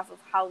based off of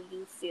how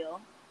you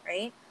feel,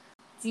 right?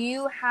 Do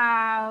you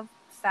have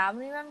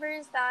family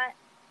members that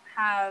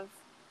have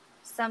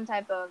some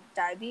type of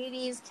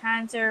diabetes,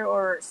 cancer,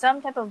 or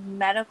some type of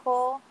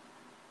medical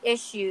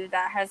issue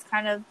that has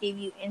kind of gave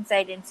you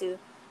insight into,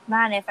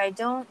 man, if I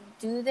don't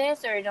do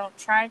this or I don't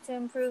try to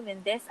improve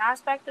in this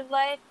aspect of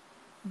life,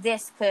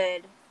 this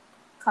could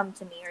come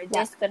to me or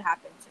this could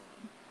happen to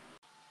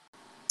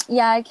me?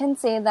 Yeah, I can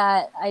say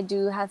that I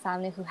do have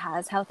family who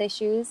has health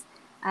issues,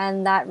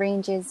 and that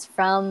ranges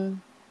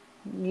from,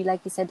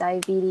 like you said,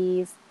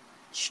 diabetes,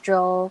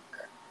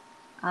 stroke,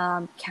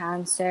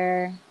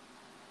 cancer,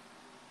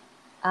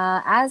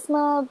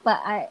 asthma,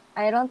 but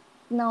I don't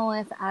know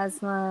if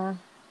asthma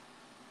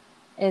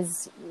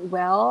is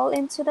well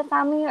into the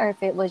family or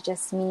if it was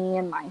just me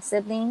and my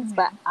siblings.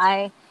 But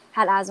I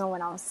had asthma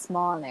when I was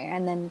smaller,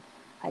 and then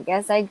I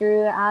guess I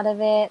grew out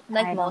of it.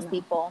 Like most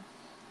people.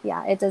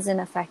 yeah, it doesn't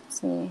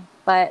affect me.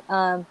 But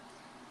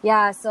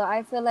yeah, so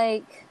I feel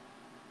like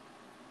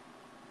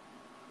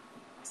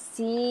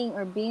seeing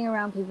or being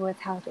around people with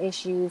health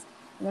issues,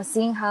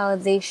 seeing how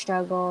they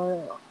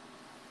struggle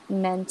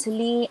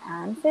mentally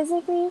and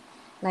physically,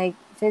 like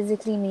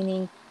physically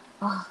meaning,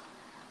 oh,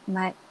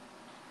 my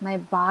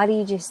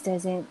body just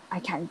doesn't, I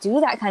can't do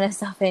that kind of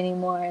stuff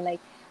anymore. Like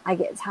I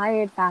get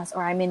tired fast,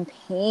 or I'm in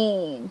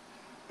pain,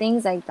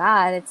 things like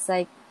that. It's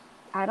like,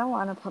 I don't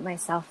want to put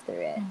myself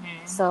through it.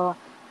 Mm-hmm. So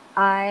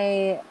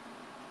I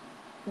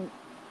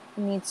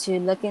need to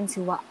look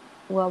into what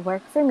will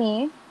work for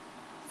me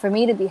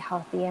to be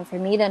healthy and for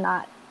me to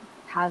not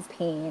have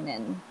pain.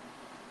 And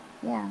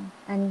yeah,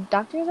 and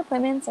doctor's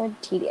appointments are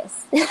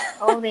tedious.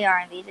 Oh, they are.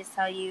 And they just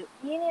tell you,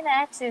 you need to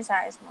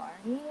exercise more.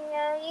 You need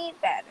to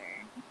eat better.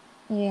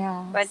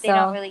 Yeah. But they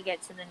don't really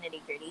get to the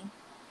nitty gritty.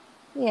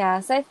 Yeah.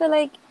 So I feel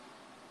like,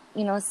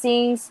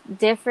 seeing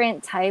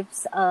different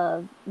types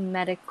of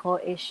medical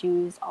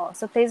issues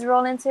also plays a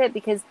role into it,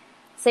 because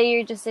say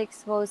you're just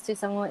exposed to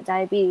someone with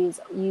diabetes,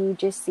 you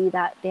just see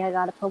that they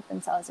got to poke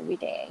themselves every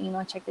day,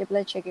 check their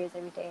blood sugars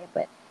every day.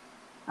 But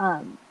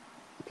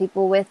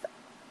people with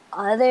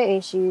other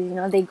issues,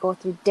 they go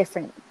through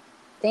different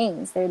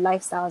things. Their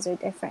lifestyles are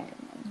different.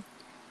 And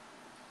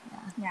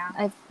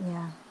yeah.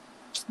 Yeah.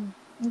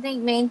 I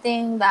think main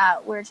thing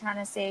that we're trying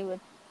to say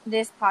with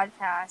this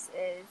podcast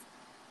is,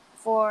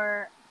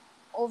 for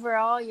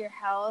overall your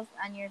health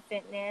and your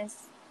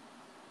fitness,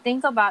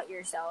 think about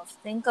yourself.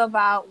 Think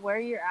about where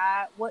you're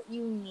at, what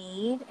you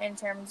need in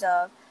terms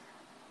of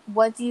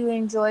what do you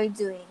enjoy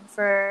doing.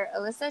 For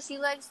Alyssa, she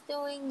likes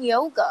doing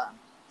yoga.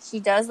 She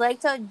does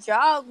like to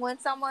jog when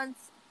someone's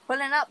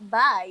pulling up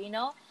by,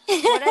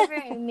 whatever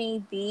it may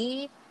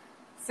be.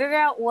 Figure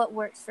out what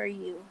works for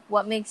you,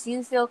 what makes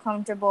you feel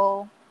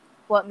comfortable,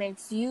 what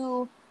makes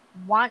you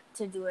want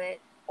to do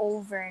it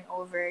over and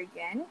over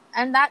again.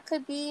 And that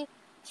could be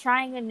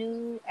trying a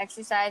new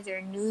exercise or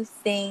a new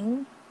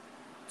thing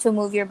to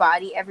move your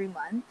body every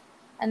month.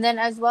 And then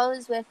as well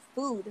as with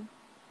food,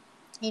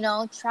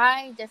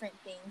 try different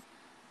things.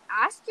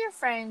 Ask your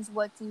friends,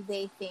 what do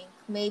they think?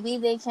 Maybe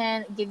they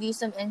can give you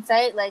some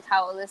insight, like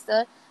how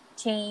Alyssa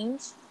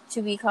changed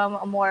to become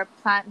a more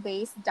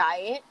plant-based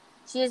diet.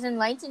 She has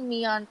enlightened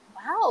me on,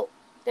 wow,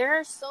 there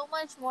are so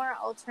much more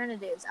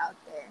alternatives out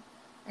there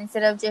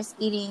instead of just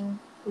eating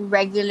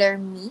regular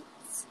meats,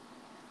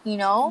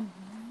 Mm-hmm.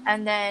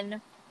 And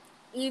then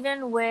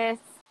even with,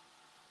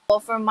 well,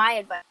 for my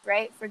advice,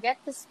 right? Forget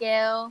the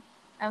scale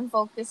and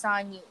focus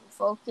on you.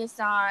 Focus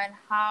on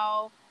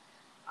how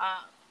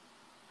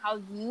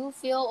you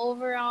feel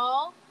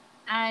overall,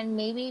 and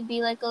maybe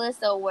be like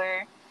Alyssa,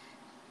 where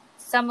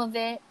some of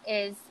it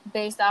is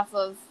based off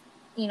of,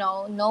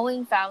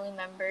 knowing family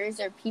members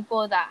or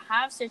people that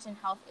have certain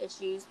health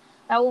issues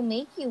that will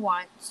make you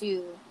want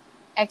to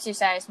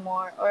exercise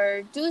more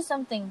or do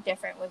something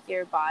different with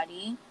your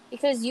body,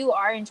 because you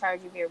are in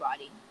charge of your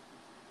body.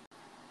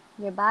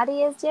 Your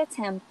body is your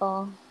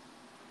temple.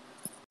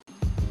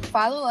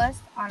 Follow us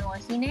on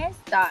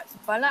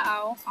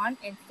wahines.walaao on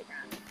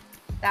Instagram.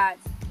 That's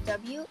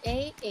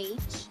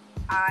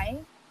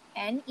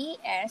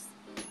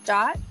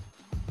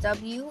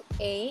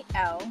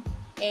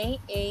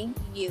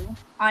WAHINES.WALAAU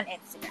on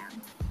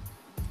Instagram.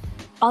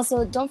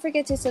 Also, don't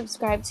forget to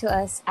subscribe to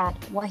us at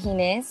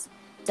Wahines,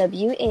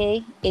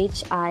 WAHINES,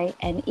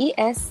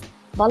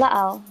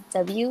 Walaao,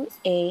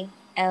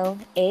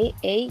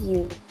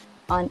 WALAAU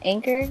on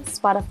Anchor,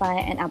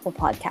 Spotify, and Apple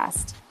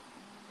Podcast.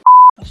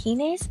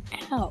 Wahines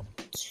out.